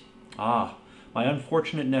Holmes. Ah, my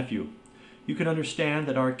unfortunate nephew. You can understand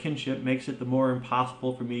that our kinship makes it the more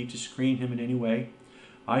impossible for me to screen him in any way.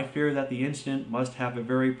 I fear that the incident must have a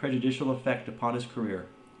very prejudicial effect upon his career.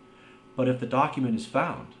 But if the document is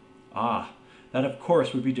found, that of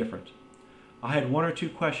course would be different. I had 1 or 2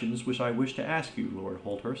 questions which I wish to ask you, Lord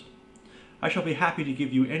Holdhurst. I shall be happy to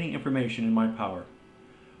give you any information in my power.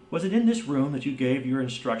 Was it in this room that you gave your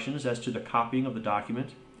instructions as to the copying of the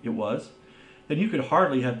document? It was? Then you could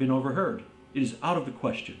hardly have been overheard. It is out of the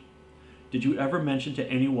question. Did you ever mention to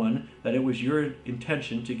anyone that it was your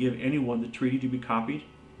intention to give anyone the treaty to be copied?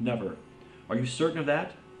 Never. Are you certain of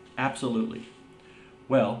that? Absolutely.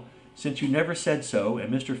 Well, since you never said so,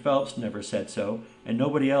 and Mr. Phelps never said so, and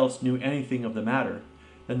nobody else knew anything of the matter,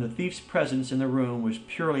 then the thief's presence in the room was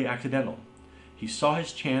purely accidental. He saw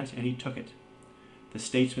his chance, and he took it. The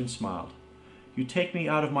statesman smiled. You take me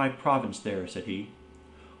out of my province there, said he.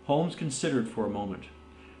 Holmes considered for a moment.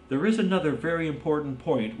 There is another very important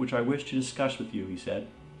point which I wish to discuss with you, he said.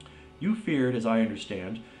 You feared, as I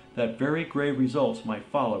understand, that very grave results might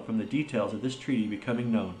follow from the details of this treaty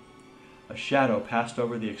becoming known. A shadow passed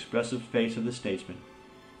over the expressive face of the statesman.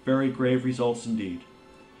 Very grave results indeed.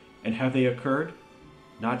 And have they occurred?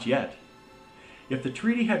 Not yet. If the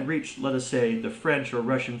treaty had reached, let us say, the French or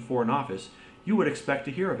Russian Foreign Office, you would expect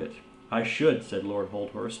to hear of it. I should, said Lord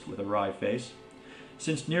Holdhurst, with a wry face.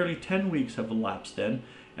 Since nearly 10 weeks have elapsed then,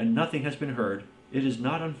 and nothing has been heard, it is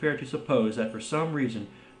not unfair to suppose that for some reason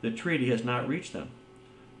the treaty has not reached them.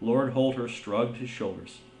 Lord Holdhurst shrugged his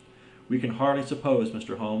shoulders. We can hardly suppose,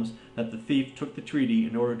 Mr. Holmes, that the thief took the treaty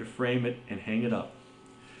in order to frame it and hang it up.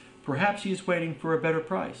 Perhaps he is waiting for a better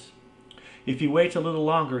price. If he waits a little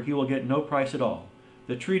longer, he will get no price at all.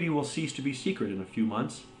 The treaty will cease to be secret in a few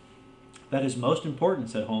months." "That is most important,"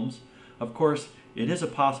 said Holmes. "Of course, it is a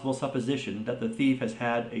possible supposition that the thief has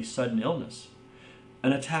had a sudden illness."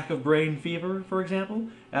 "An attack of brain fever, for example?"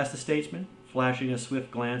 asked the statesman, flashing a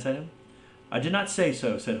swift glance at him. "I did not say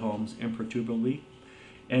so," said Holmes imperturbably.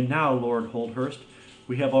 "And now, Lord Holdhurst,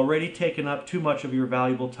 we have already taken up too much of your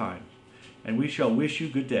valuable time, and we shall wish you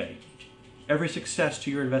good day. Every success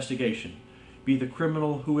to your investigation, be the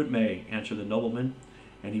criminal who it may," answered the nobleman,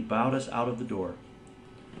 and he bowed us out of the door.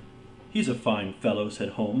 "He's a fine fellow," said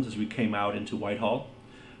Holmes as we came out into Whitehall,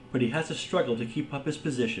 "but he has to struggle to keep up his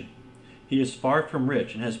position. He is far from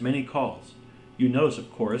rich and has many calls. You notice,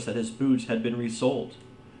 of course, that his boots had been resold.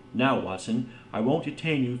 Now, Watson, I won't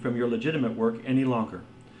detain you from your legitimate work any longer.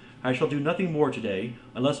 I shall do nothing more today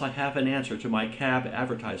unless I have an answer to my cab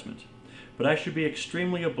advertisement. But I should be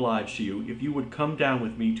extremely obliged to you if you would come down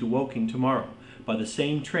with me to Woking tomorrow by the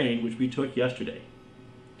same train which we took yesterday."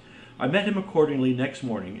 I met him accordingly next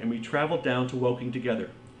morning, and we traveled down to Woking together.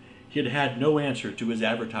 He had had no answer to his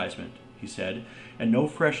advertisement, he said, and no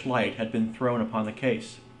fresh light had been thrown upon the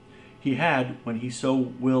case. He had, when he so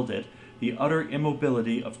willed it, the utter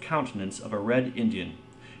immobility of countenance of a Red Indian,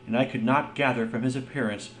 and I could not gather from his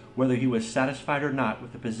appearance whether he was satisfied or not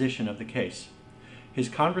with the position of the case. His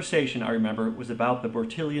conversation, I remember, was about the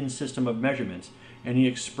Bertillon system of measurements, and he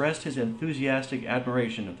expressed his enthusiastic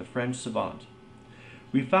admiration of the French savant.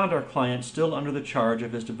 We found our client still under the charge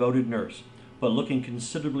of his devoted nurse, but looking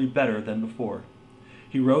considerably better than before.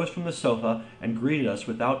 He rose from the sofa and greeted us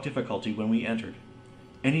without difficulty when we entered.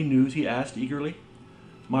 "Any news?" he asked eagerly.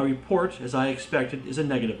 "My report, as I expected, is a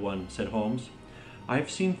negative one," said Holmes. "I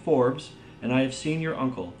have seen Forbes, and I have seen your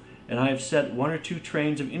uncle, and I have set one or two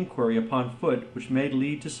trains of inquiry upon foot which may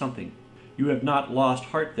lead to something." "You have not lost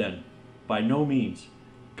heart, then?" "By no means."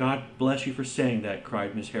 "God bless you for saying that,"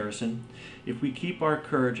 cried Miss Harrison. "If we keep our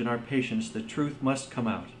courage and our patience, the truth must come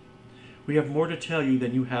out." "We have more to tell you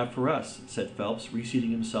than you have for us," said Phelps,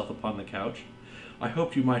 reseating himself upon the couch. "I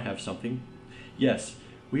hoped you might have something." "Yes,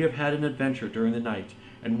 we have had an adventure during the night,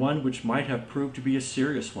 and one which might have proved to be a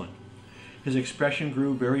serious one." His expression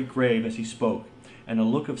grew very grave as he spoke, and a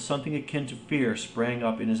look of something akin to fear sprang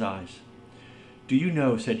up in his eyes. "Do you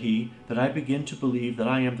know," said he, "that I begin to believe that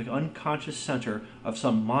I am the unconscious center of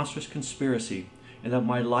some monstrous conspiracy, and that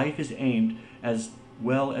my life is aimed as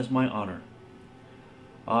well as my honor."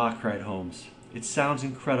 "Ah," cried Holmes, "it sounds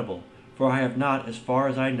incredible, for I have not, as far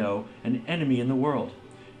as I know, an enemy in the world.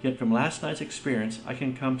 Yet from last night's experience I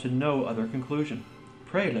can come to no other conclusion.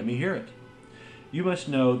 Pray let me hear it." "You must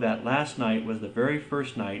know that last night was the very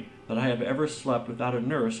first night that I have ever slept without a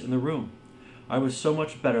nurse in the room. I was so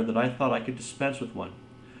much better that I thought I could dispense with one.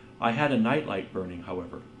 I had a night-light burning,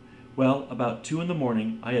 however. Well, about 2 in the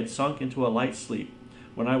morning I had sunk into a light sleep,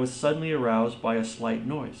 when I was suddenly aroused by a slight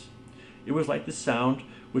noise. It was like the sound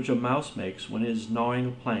which a mouse makes when it is gnawing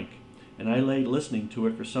a plank, and I lay listening to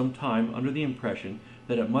it for some time under the impression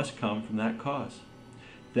that it must come from that cause.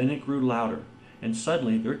 Then it grew louder, and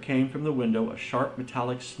suddenly there came from the window a sharp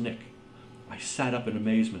metallic snick. I sat up in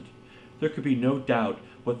amazement. There could be no doubt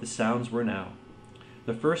what the sounds were now.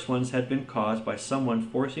 The first ones had been caused by someone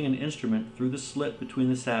forcing an instrument through the slit between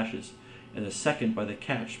the sashes, and the second by the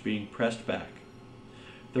catch being pressed back.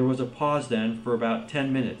 There was a pause then for about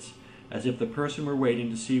 10 minutes, as if the person were waiting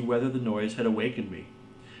to see whether the noise had awakened me.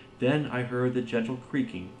 Then I heard the gentle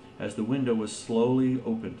creaking as the window was slowly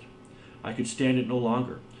opened. I could stand it no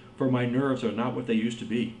longer, for my nerves are not what they used to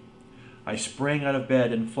be. I sprang out of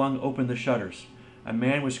bed and flung open the shutters. A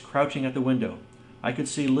man was crouching at the window. I could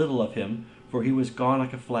see little of him, for he was gone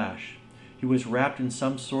like a flash. He was wrapped in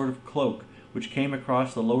some sort of cloak which came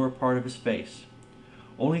across the lower part of his face.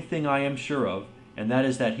 Only thing I am sure of, and that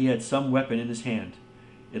is that he had some weapon in his hand.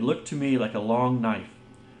 It looked to me like a long knife.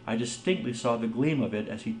 I distinctly saw the gleam of it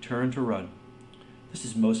as he turned to run. "This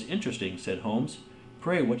is most interesting," said Holmes.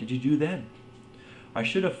 "Pray, what did you do then?" "I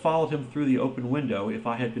should have followed him through the open window if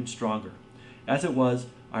I had been stronger. As it was,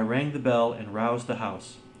 I rang the bell and roused the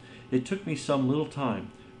house. It took me some little time,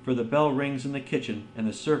 for the bell rings in the kitchen and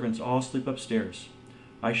the servants all sleep upstairs.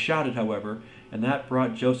 I shouted, however, and that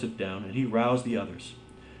brought Joseph down, and he roused the others.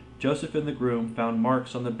 Joseph and the groom found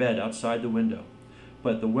marks on the bed outside the window,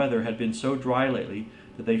 but the weather had been so dry lately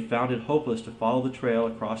that they found it hopeless to follow the trail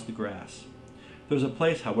across the grass. There's a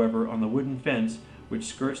place, however, on the wooden fence which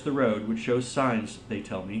skirts the road which shows signs, they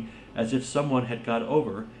tell me, as if someone had got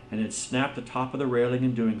over and had snapped the top of the railing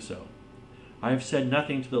in doing so. I have said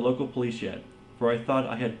nothing to the local police yet, for I thought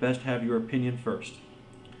I had best have your opinion first."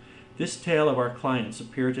 This tale of our client's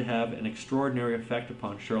appeared to have an extraordinary effect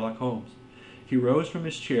upon Sherlock Holmes. He rose from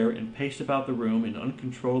his chair and paced about the room in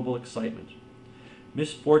uncontrollable excitement.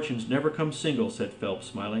 "Misfortunes never come single," said Phelps,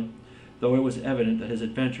 smiling, though it was evident that his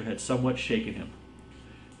adventure had somewhat shaken him.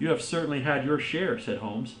 "You have certainly had your share," said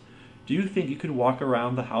Holmes. "Do you think you could walk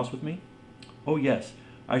around the house with me?" "Oh, yes,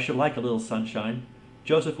 I should like a little sunshine.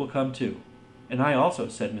 Joseph will come too." "And I also,"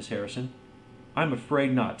 said Miss Harrison. "I'm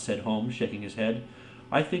afraid not," said Holmes, shaking his head.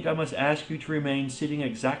 "I think I must ask you to remain sitting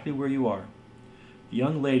exactly where you are." The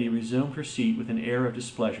young lady resumed her seat with an air of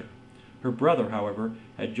displeasure. Her brother, however,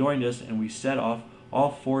 had joined us, and we set off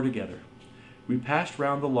all four together. We passed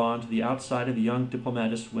round the lawn to the outside of the young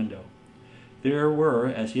diplomatist's window. There were,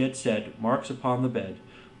 as he had said, marks upon the bed,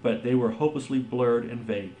 but they were hopelessly blurred and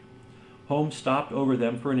vague. Holmes stopped over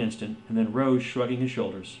them for an instant, and then rose, shrugging his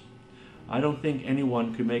shoulders. "I don't think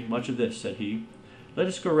anyone could make much of this," said he. "Let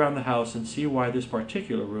us go round the house and see why this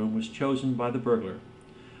particular room was chosen by the burglar.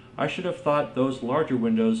 I should have thought those larger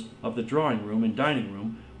windows of the drawing-room and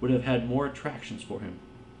dining-room would have had more attractions for him."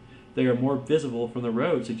 "They are more visible from the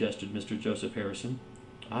road," suggested Mr. Joseph Harrison.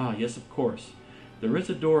 "Ah, yes, of course. There is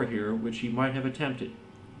a door here which he might have attempted.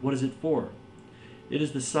 What is it for?" "It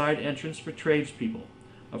is the side entrance for tradespeople.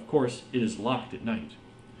 Of course, it is locked at night."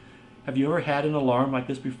 "Have you ever had an alarm like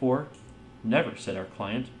this before?" "Never," said our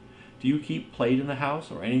client. "Do you keep plate in the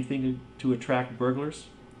house, or anything to attract burglars?"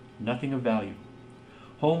 "Nothing of value."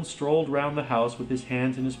 Holmes strolled round the house with his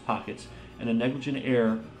hands in his pockets and a negligent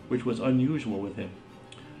air which was unusual with him.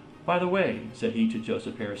 "By the way," said he to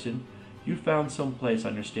Joseph Harrison, "you found some place, I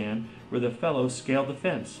understand, where the fellow scaled the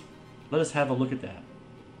fence. Let us have a look at that."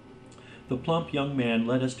 The plump young man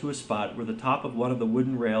led us to a spot where the top of one of the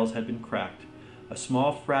wooden rails had been cracked. A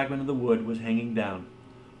small fragment of the wood was hanging down.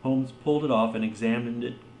 Holmes pulled it off and examined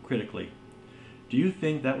it critically. "Do you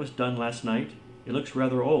think that was done last night? It looks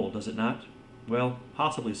rather old, does it not?" "Well,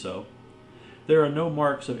 possibly so." "There are no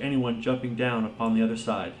marks of anyone jumping down upon the other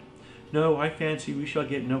side." "No, I fancy we shall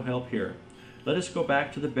get no help here. Let us go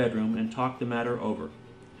back to the bedroom and talk the matter over."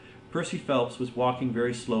 Percy Phelps was walking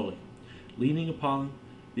very slowly, leaning upon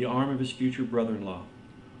the arm of his future brother-in-law.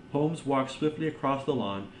 Holmes walked swiftly across the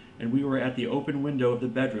lawn, and we were at the open window of the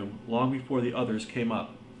bedroom long before the others came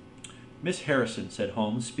up. "Miss Harrison," said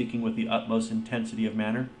Holmes, speaking with the utmost intensity of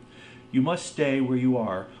manner, "you must stay where you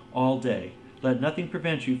are all day. Let nothing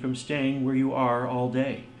prevent you from staying where you are all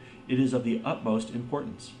day. It is of the utmost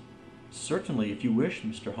importance." "Certainly, if you wish,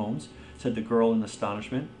 Mr. Holmes," said the girl in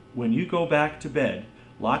astonishment. "When you go back to bed,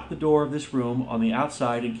 lock the door of this room on the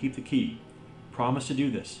outside and keep the key. Promise to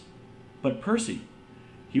do this." "But Percy—"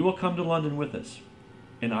 "He will come to London with us."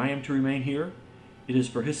 "And I am to remain here?" "It is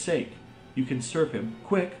for his sake. You can serve him.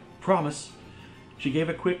 Quick! Promise!" She gave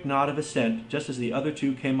a quick nod of assent just as the other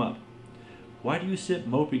two came up. "Why do you sit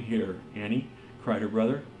moping here, Annie?" cried her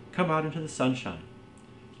brother. "Come out into the sunshine."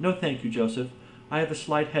 "No, thank you, Joseph. I have a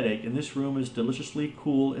slight headache, and this room is deliciously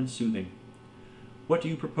cool and soothing." "What do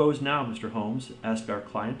you propose now, Mr. Holmes?" asked our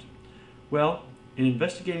client. "Well, in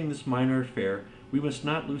investigating this minor affair, we must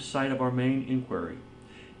not lose sight of our main inquiry.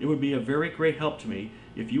 It would be a very great help to me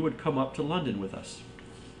if you would come up to London with us."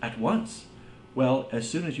 "At once?" "Well, as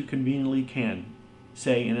soon as you conveniently can.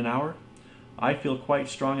 Say, in an hour? I feel quite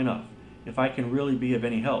strong enough. If I can really be of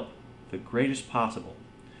any help, the greatest possible.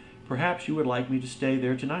 Perhaps you would like me to stay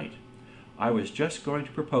there tonight? I was just going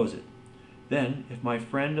to propose it. Then, if my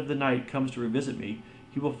friend of the night comes to revisit me,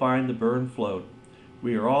 he will find the burn flowed.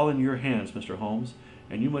 We are all in your hands, Mr. Holmes,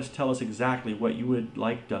 and you must tell us exactly what you would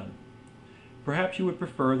like done. Perhaps you would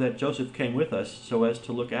prefer that Joseph came with us so as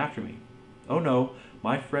to look after me." "Oh, no,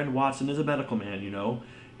 my friend Watson is a medical man, you know,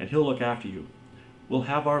 and he'll look after you. We'll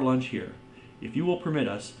have our lunch here, if you will permit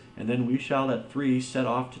us, and then we shall at 3 set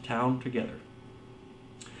off to town together."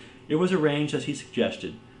 It was arranged as he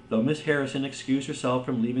suggested, though Miss Harrison excused herself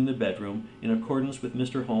from leaving the bedroom in accordance with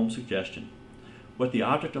Mr. Holmes' suggestion. What the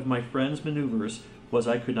object of my friend's maneuvers was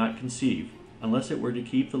I could not conceive, unless it were to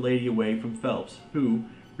keep the lady away from Phelps, who,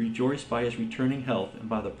 rejoiced by his returning health and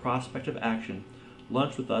by the prospect of action,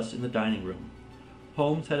 lunched with us in the dining-room.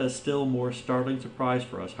 Holmes had a still more startling surprise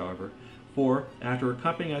for us, however, for, after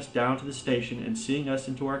accompanying us down to the station and seeing us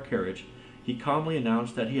into our carriage, he calmly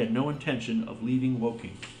announced that he had no intention of leaving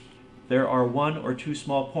Woking. "There are 1 or 2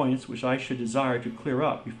 small points which I should desire to clear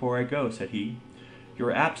up before I go," said he.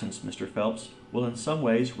 "Your absence, Mr. Phelps, will in some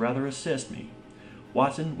ways rather assist me.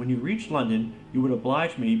 Watson, when you reach London, you would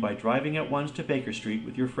oblige me by driving at once to Baker Street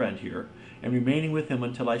with your friend here, and remaining with him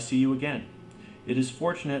until I see you again. It is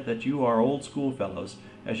fortunate that you are old schoolfellows,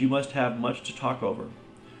 as you must have much to talk over.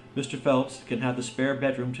 Mr. Phelps can have the spare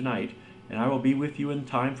bedroom tonight, and I will be with you in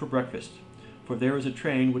time for breakfast, for there is a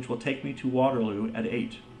train which will take me to Waterloo at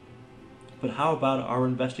 8. "But how about our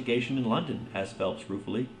investigation in London?" asked Phelps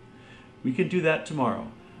ruefully. "We can do that tomorrow.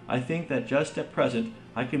 I think that just at present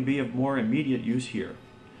I can be of more immediate use here."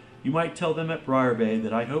 "You might tell them at Briar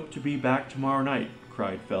that I hope to be back tomorrow night,"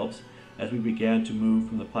 cried Phelps, as we began to move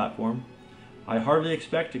from the platform. "I hardly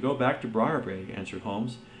expect to go back to Briar," answered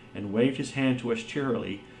Holmes, and waved his hand to us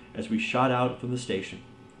cheerily as we shot out from the station.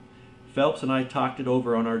 Phelps and I talked it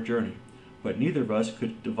over on our journey, but neither of us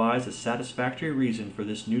could devise a satisfactory reason for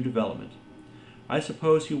this new development. "I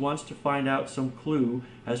suppose he wants to find out some clue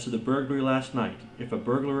as to the burglary last night, if a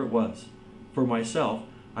burglar it was. For myself,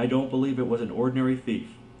 I don't believe it was an ordinary thief."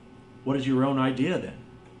 "What is your own idea, then?"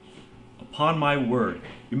 "Upon my word,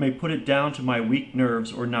 you may put it down to my weak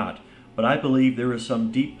nerves or not, but I believe there is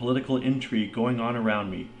some deep political intrigue going on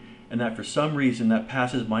around me, and that for some reason that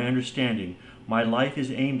passes my understanding, my life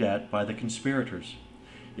is aimed at by the conspirators.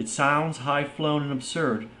 It sounds high-flown and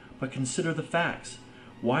absurd, but consider the facts.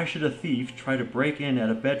 Why should a thief try to break in at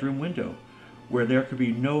a bedroom window, where there could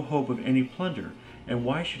be no hope of any plunder, and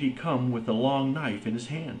why should he come with a long knife in his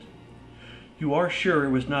hand?" "You are sure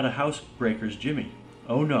it was not a housebreaker's jimmy?"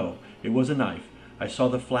 "Oh no, it was a knife. I saw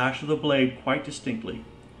the flash of the blade quite distinctly."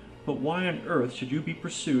 "But why on earth should you be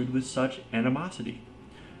pursued with such animosity?"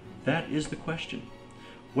 "That is the question."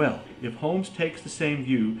 "Well, if Holmes takes the same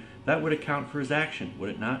view, that would account for his action,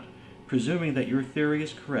 would it not? Presuming that your theory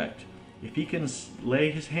is correct, if he can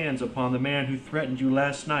lay his hands upon the man who threatened you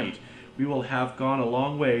last night, we will have gone a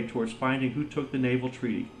long way towards finding who took the naval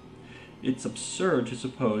treaty. It's absurd to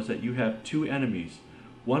suppose that you have two enemies,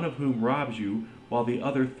 one of whom robs you while the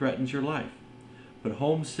other threatens your life. But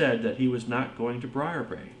Holmes said that he was not going to Briar.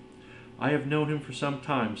 "I have known him for some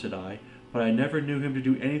time," said I, "but I never knew him to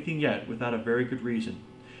do anything yet without a very good reason."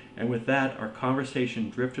 And with that our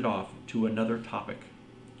conversation drifted off to another topic.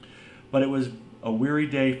 But it was a weary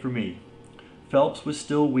day for me. Phelps was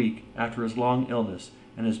still weak after his long illness,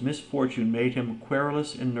 and his misfortune made him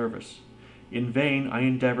querulous and nervous. In vain I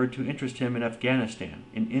endeavored to interest him in Afghanistan,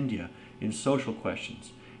 in India, in social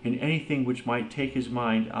questions, in anything which might take his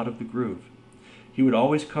mind out of the groove. He would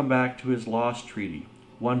always come back to his lost treaty,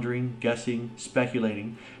 wondering, guessing,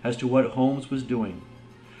 speculating as to what Holmes was doing,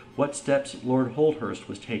 what steps Lord Holdhurst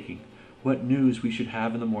was taking, what news we should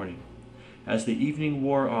have in the morning. As the evening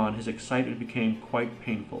wore on, his excitement became quite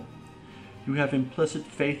painful. "You have implicit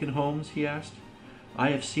faith in Holmes?" he asked. "I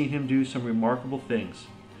have seen him do some remarkable things,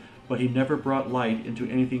 but he never brought light into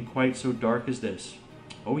anything quite so dark as this."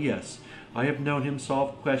 "Oh yes, I have known him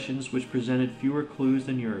solve questions which presented fewer clues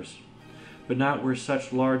than yours, but not where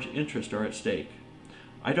such large interests are at stake."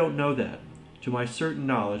 "I don't know that. To my certain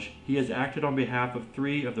knowledge, he has acted on behalf of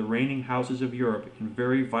 3 of the reigning houses of Europe in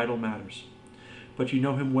very vital matters. But you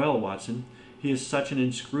know him well, Watson. He is such an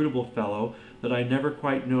inscrutable fellow that I never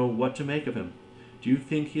quite know what to make of him. Do you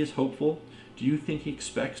think he is hopeful? Do you think he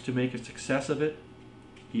expects to make a success of it?"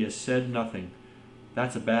 "He has said nothing.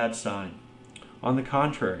 That's a bad sign." "On the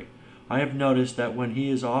contrary, I have noticed that when he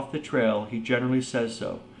is off the trail he generally says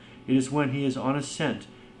so. It is when he is on a scent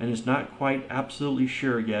and is not quite absolutely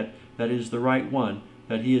sure yet that it is the right one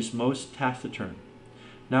that he is most taciturn.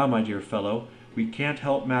 Now, my dear fellow, we can't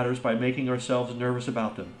help matters by making ourselves nervous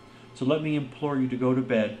about them, so let me implore you to go to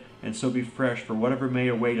bed and so be fresh for whatever may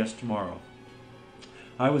await us tomorrow."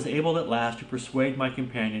 I was able at last to persuade my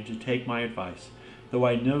companion to take my advice, though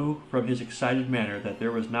I knew from his excited manner that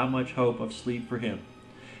there was not much hope of sleep for him.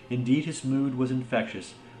 Indeed, his mood was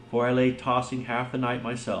infectious, for I lay tossing half the night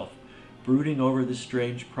myself, brooding over this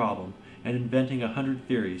strange problem, and inventing 100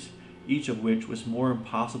 theories, each of which was more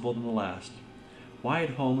impossible than the last. Why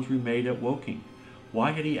had Holmes remained at Woking?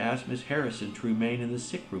 Why had he asked Miss Harrison to remain in the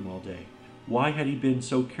sick room all day? Why had he been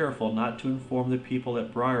so careful not to inform the people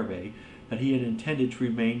at Briar that he had intended to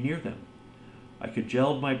remain near them? I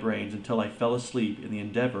cudgelled my brains until I fell asleep in the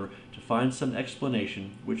endeavor to find some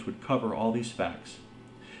explanation which would cover all these facts.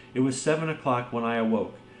 It was 7 o'clock when I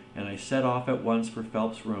awoke, and I set off at once for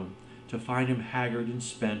Phelps' room, to find him haggard and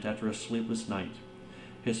spent after a sleepless night.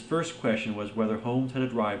 His first question was whether Holmes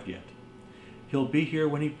had arrived yet. "He'll be here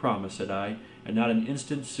when he promised," said I, "and not an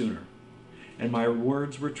instant sooner." And my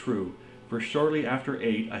words were true, for shortly after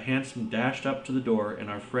 8 a hansom dashed up to the door, and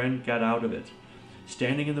our friend got out of it.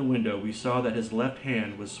 Standing in the window, we saw that his left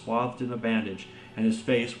hand was swathed in a bandage, and his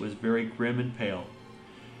face was very grim and pale.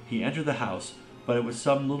 He entered the house, but it was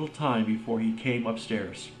some little time before he came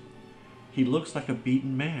upstairs. "He looks like a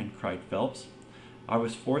beaten man," cried Phelps. I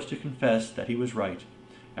was forced to confess that he was right.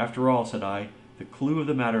 "After all," said I, "the clue of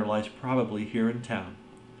the matter lies probably here in town."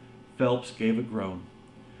 Phelps gave a groan.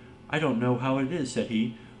 "I don't know how it is," said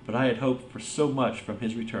he, "but I had hoped for so much from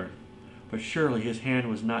his return. But surely his hand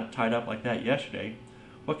was not tied up like that yesterday.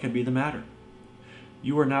 What can be the matter?"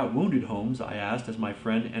 "You are not wounded, Holmes?" I asked as my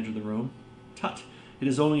friend entered the room. "Tut! It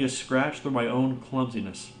is only a scratch through my own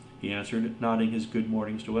clumsiness," he answered, nodding his good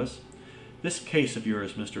mornings to us. "This case of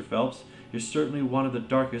yours, Mr. Phelps, is certainly one of the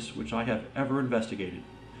darkest which I have ever investigated.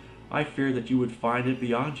 I feared that you would find it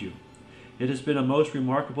beyond you. It has been a most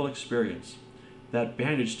remarkable experience." "That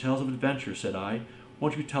bandage tells of adventure," said I.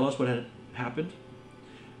 "Won't you tell us what had happened?"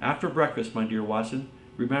 "After breakfast, my dear Watson,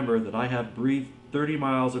 remember that I have breathed 30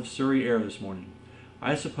 miles of Surrey air this morning.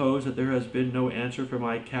 I suppose that there has been no answer for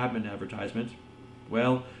my cabman advertisement.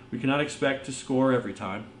 Well, we cannot expect to score every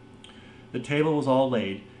time." The table was all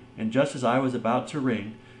laid, and just as I was about to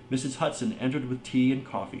ring, Mrs. Hudson entered with tea and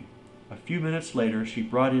coffee. A few minutes later she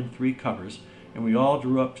brought in 3 covers, and we all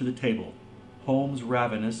drew up to the table, Holmes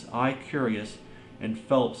ravenous, I curious, and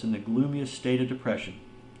Phelps in the gloomiest state of depression.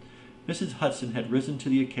 "Mrs. Hudson had risen to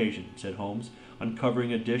the occasion," said Holmes,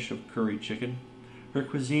 uncovering a dish of curried chicken. "Her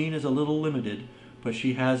cuisine is a little limited, but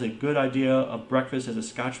she has a good idea of breakfast as a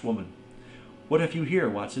Scotch woman. What have you here,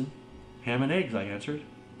 Watson?" "Ham and eggs," I answered.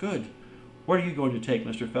 "Good. What are you going to take,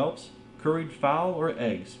 Mr. Phelps? Curried fowl or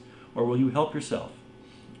eggs? Or will you help yourself?"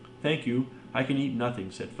 "Thank you, I can eat nothing,"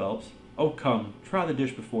 said Phelps. "Oh, come, try the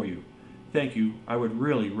dish before you." "Thank you, I would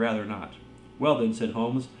really rather not." "Well then," said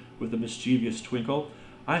Holmes, with a mischievous twinkle,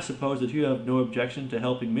 "I suppose that you have no objection to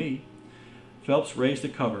helping me." Phelps raised the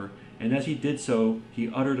cover, and as he did so he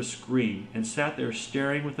uttered a scream, and sat there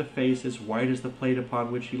staring with a face as white as the plate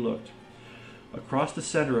upon which he looked. Across the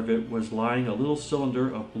center of it was lying a little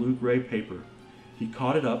cylinder of blue-gray paper. He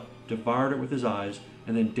caught it up, devoured it with his eyes,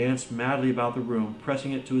 and then danced madly about the room,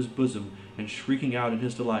 pressing it to his bosom and shrieking out in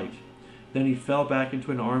his delight. Then he fell back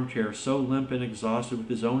into an armchair so limp and exhausted with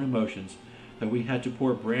his own emotions that we had to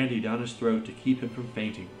pour brandy down his throat to keep him from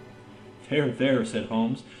fainting. "There, there," said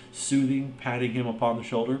Holmes, soothing, patting him upon the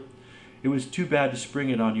shoulder. "It was too bad to spring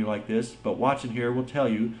it on you like this, but Watson here will tell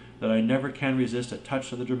you that I never can resist a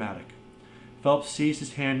touch of the dramatic." Phelps seized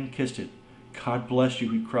his hand and kissed it. "God bless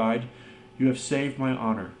you," he cried. "You have saved my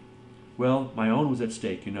honor." "Well, my own was at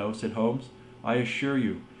stake, you know," said Holmes. "I assure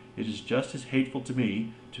you, it is just as hateful to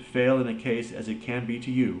me to fail in a case as it can be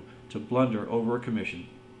to you to blunder over a commission."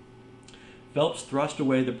 Phelps thrust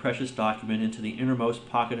away the precious document into the innermost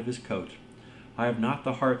pocket of his coat. "I have not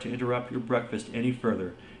the heart to interrupt your breakfast any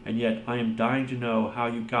further, and yet I am dying to know how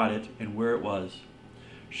you got it and where it was."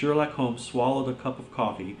 Sherlock Holmes swallowed a cup of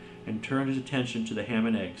coffee and turned his attention to the ham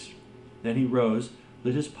and eggs. Then he rose,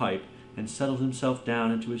 lit his pipe, and settled himself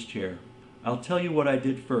down into his chair. "I'll tell you what I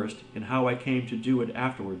did first, and how I came to do it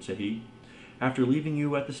afterward," said he. "After leaving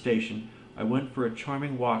you at the station, I went for a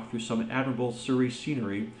charming walk through some admirable Surrey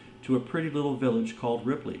scenery to a pretty little village called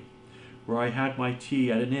Ripley, where I had my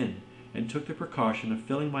tea at an inn, and took the precaution of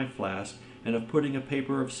filling my flask and of putting a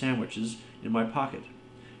paper of sandwiches in my pocket.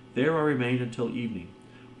 There I remained until evening,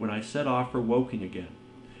 when I set off for Woking again,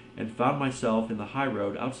 and found myself in the high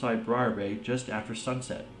road outside Briarbay just after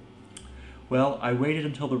sunset. Well, I waited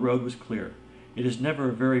until the road was clear. It is never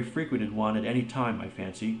a very frequented one at any time, I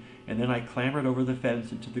fancy, and then I clambered over the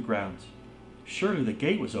fence into the grounds." "Surely the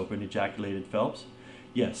gate was open," ejaculated Phelps.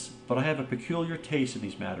 "Yes, but I have a peculiar taste in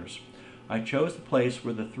these matters. I chose the place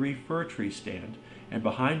where the 3 fir trees stand, and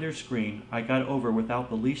behind their screen I got over without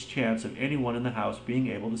the least chance of anyone in the house being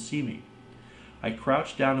able to see me. I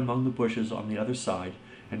crouched down among the bushes on the other side,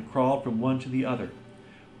 and crawled from one to the other,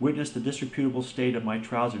 witness the disreputable state of my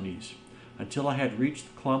trouser knees, until I had reached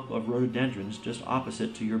the clump of rhododendrons just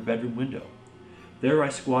opposite to your bedroom window. There I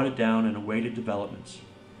squatted down and awaited developments.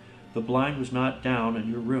 The blind was not down in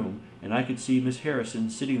your room, and I could see Miss Harrison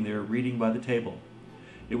sitting there reading by the table.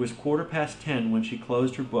 It was 10:15 when she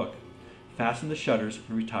closed her book, fastened the shutters,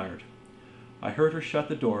 and retired. I heard her shut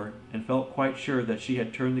the door, and felt quite sure that she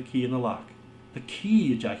had turned the key in the lock." "The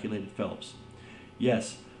key!" ejaculated Phelps.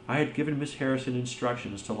 "Yes, I had given Miss Harrison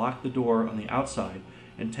instructions to lock the door on the outside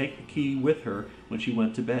and take the key with her when she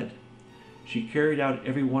went to bed. She carried out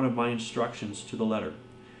every one of my instructions to the letter,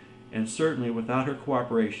 and certainly without her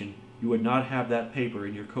cooperation you would not have that paper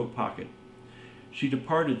in your coat pocket. She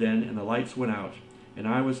departed then, and the lights went out, and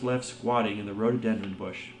I was left squatting in the rhododendron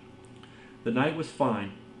bush. The night was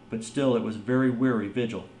fine, but still it was a very weary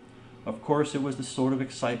vigil. Of course it was the sort of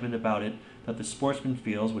excitement about it that the sportsman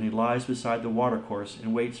feels when he lies beside the watercourse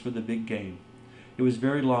and waits for the big game. It was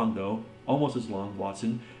very long, though, almost as long,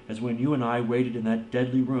 Watson, as when you and I waited in that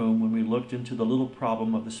deadly room when we looked into the little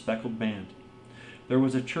problem of the speckled band. There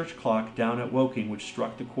was a church clock down at Woking which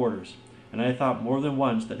struck the quarters, and I thought more than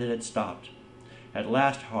once that it had stopped. At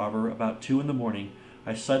last, however, about 2 in the morning,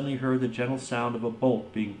 I suddenly heard the gentle sound of a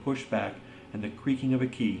bolt being pushed back and the creaking of a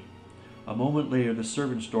key. A moment later the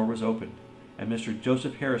servants' door was opened, and Mr.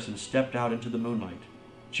 Joseph Harrison stepped out into the moonlight.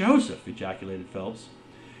 "Joseph!" ejaculated Phelps.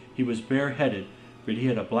 He was bareheaded, but he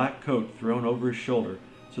had a black coat thrown over his shoulder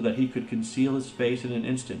so that he could conceal his face in an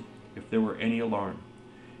instant if there were any alarm.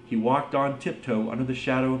 He walked on tiptoe under the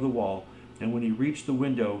shadow of the wall, and when he reached the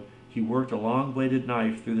window he worked a long-bladed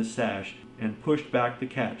knife through the sash and pushed back the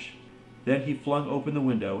catch. Then he flung open the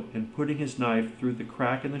window, and putting his knife through the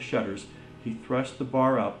crack in the shutters, he thrust the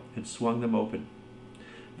bar up and swung them open.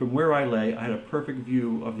 From where I lay I had a perfect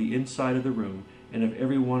view of the inside of the room and of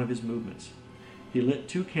every one of his movements. He lit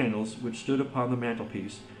 2 candles which stood upon the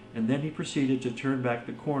mantelpiece, and then he proceeded to turn back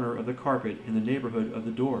the corner of the carpet in the neighborhood of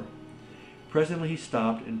the door. Presently he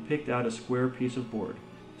stopped and picked out a square piece of board,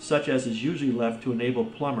 such as is usually left to enable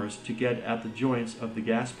plumbers to get at the joints of the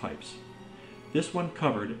gas pipes. This one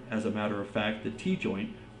covered, as a matter of fact, the T-joint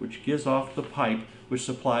which gives off the pipe which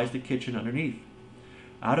supplies the kitchen underneath.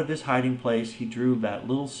 Out of this hiding place he drew that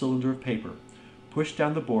little cylinder of paper, pushed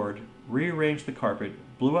down the board, rearranged the carpet,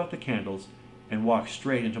 blew out the candles, and walked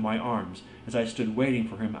straight into my arms as I stood waiting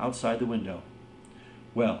for him outside the window.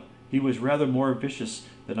 Well, he was rather more vicious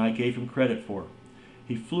than I gave him credit for.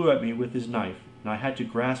 He flew at me with his knife, and I had to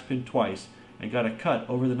grasp him twice, and got a cut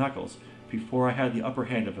over the knuckles before I had the upper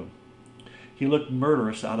hand of him. He looked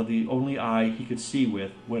murderous out of the only eye he could see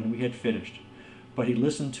with when we had finished, but he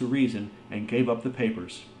listened to reason and gave up the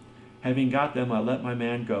papers. Having got them, I let my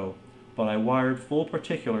man go, but I wired full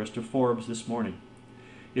particulars to Forbes this morning.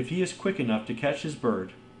 If he is quick enough to catch his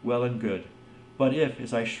bird, well and good. But if,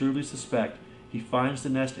 as I shrewdly suspect, he finds the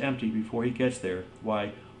nest empty before he gets there,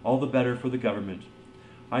 why, all the better for the government.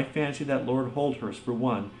 I fancy that Lord Holdhurst for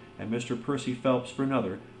one, and Mr. Percy Phelps for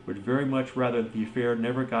another, would very much rather the affair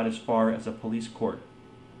never got as far as a police court.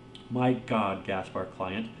 My God, gasped our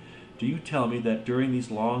client, do you tell me that during these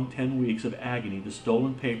long 10 weeks of agony the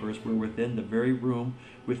stolen papers were within the very room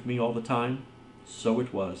with me all the time? So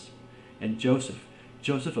it was. And Joseph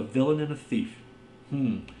a villain and a thief.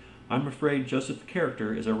 I'm afraid Joseph's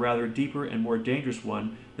character is a rather deeper and more dangerous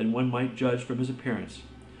one than one might judge from his appearance.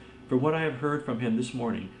 From what I have heard from him this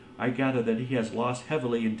morning, I gather that he has lost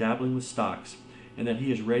heavily in dabbling with stocks, and that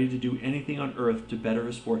he is ready to do anything on earth to better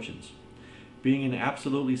his fortunes. Being an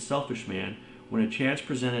absolutely selfish man, when a chance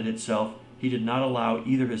presented itself, he did not allow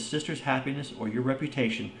either his sister's happiness or your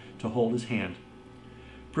reputation to hold his hand.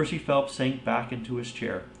 Percy Phelps sank back into his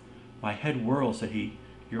chair. My head whirls, said he.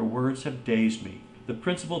 Your words have dazed me. The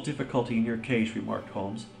principal difficulty in your case, remarked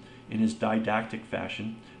Holmes, in his didactic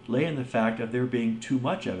fashion, lay in the fact of there being too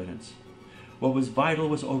much evidence. What was vital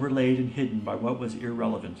was overlaid and hidden by what was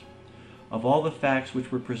irrelevant. Of all the facts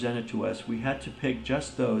which were presented to us, we had to pick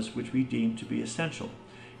just those which we deemed to be essential,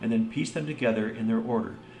 and then piece them together in their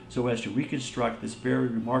order, so as to reconstruct this very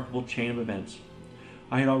remarkable chain of events.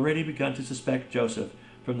 I had already begun to suspect Joseph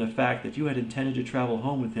from the fact that you had intended to travel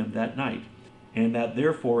home with him that night, and that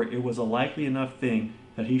therefore it was a likely enough thing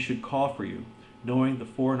that he should call for you, knowing the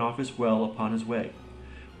Foreign Office well upon his way.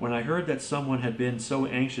 When I heard that someone had been so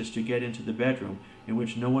anxious to get into the bedroom in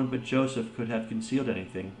which no one but Joseph could have concealed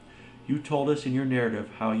anything, you told us in your narrative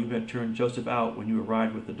how you had turned Joseph out when you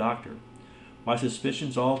arrived with the doctor. My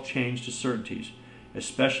suspicions all changed to certainties,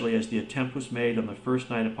 especially as the attempt was made on the first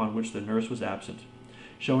night upon which the nurse was absent,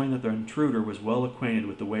 showing that the intruder was well acquainted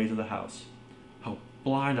with the ways of the house. How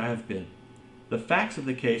blind I have been! The facts of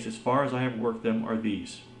the case, as far as I have worked them, are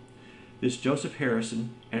these. This Joseph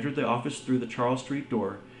Harrison entered the office through the Charles Street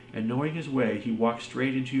door, and knowing his way, he walked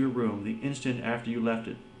straight into your room the instant after you left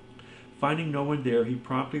it. Finding no one there, he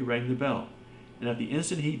promptly rang the bell, and at the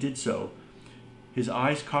instant he did so, his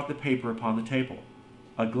eyes caught the paper upon the table.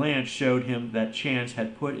 A glance showed him that chance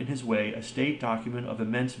had put in his way a state document of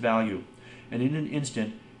immense value, and in an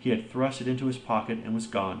instant he had thrust it into his pocket and was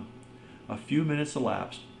gone. A few minutes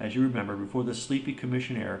elapsed, as you remember, before the sleepy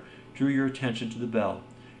commissionaire drew your attention to the bell,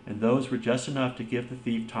 and those were just enough to give the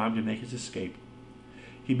thief time to make his escape.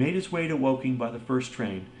 He made his way to Woking by the first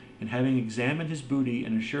train, and having examined his booty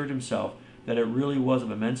and assured himself that it really was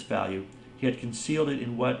of immense value, he had concealed it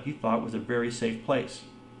in what he thought was a very safe place,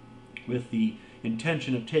 with the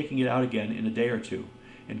intention of taking it out again in a day or two,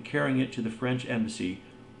 and carrying it to the French embassy,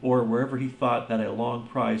 or wherever he thought that a long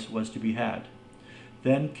price was to be had.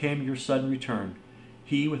 Then came your sudden return.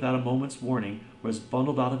 He, without a moment's warning, was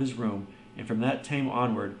bundled out of his room, and from that time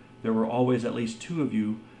onward there were always at least 2 of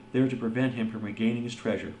you there to prevent him from regaining his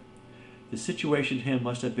treasure. The situation to him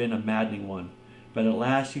must have been a maddening one, but at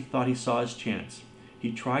last he thought he saw his chance.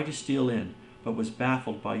 He tried to steal in, but was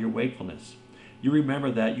baffled by your wakefulness. You remember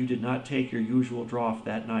that you did not take your usual draught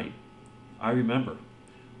that night. I remember.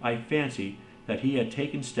 I fancy that he had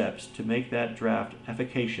taken steps to make that draught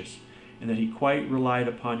efficacious, and that he quite relied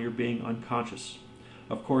upon your being unconscious.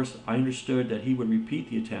 Of course, I understood that he would repeat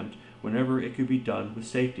the attempt whenever it could be done with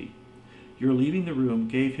safety. Your leaving the room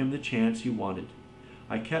gave him the chance he wanted.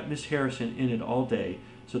 I kept Miss Harrison in it all day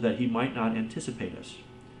so that he might not anticipate us.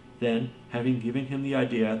 Then, having given him the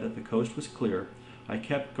idea that the coast was clear, I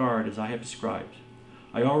kept guard as I have described.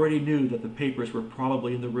 I already knew that the papers were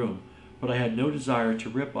probably in the room, but I had no desire to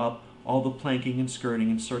rip up all the planking and skirting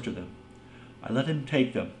in search of them. I let him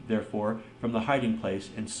take them, therefore, from the hiding place,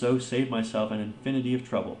 and so save myself an infinity of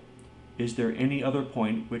trouble. Is there any other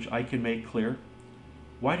point which I can make clear?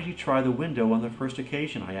 Why did he try the window on the first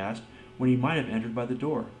occasion, I asked, when he might have entered by the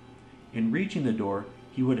door? In reaching the door,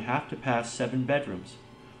 he would have to pass 7 bedrooms.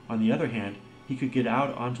 On the other hand, he could get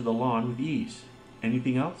out onto the lawn with ease.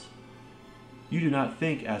 Anything else? You do not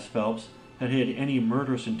think, asked Phelps, that he had any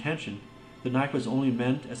murderous intention? The knife was only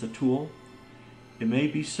meant as a tool? It may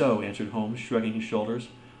be so, answered Holmes, shrugging his shoulders.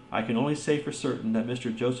 I can only say for certain that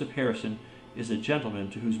Mr. Joseph Harrison is a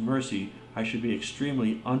gentleman to whose mercy I should be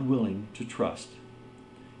extremely unwilling to trust.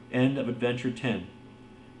 End of Adventure 10.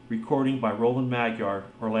 Recording by Roland Magyar,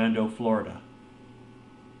 Orlando, Florida.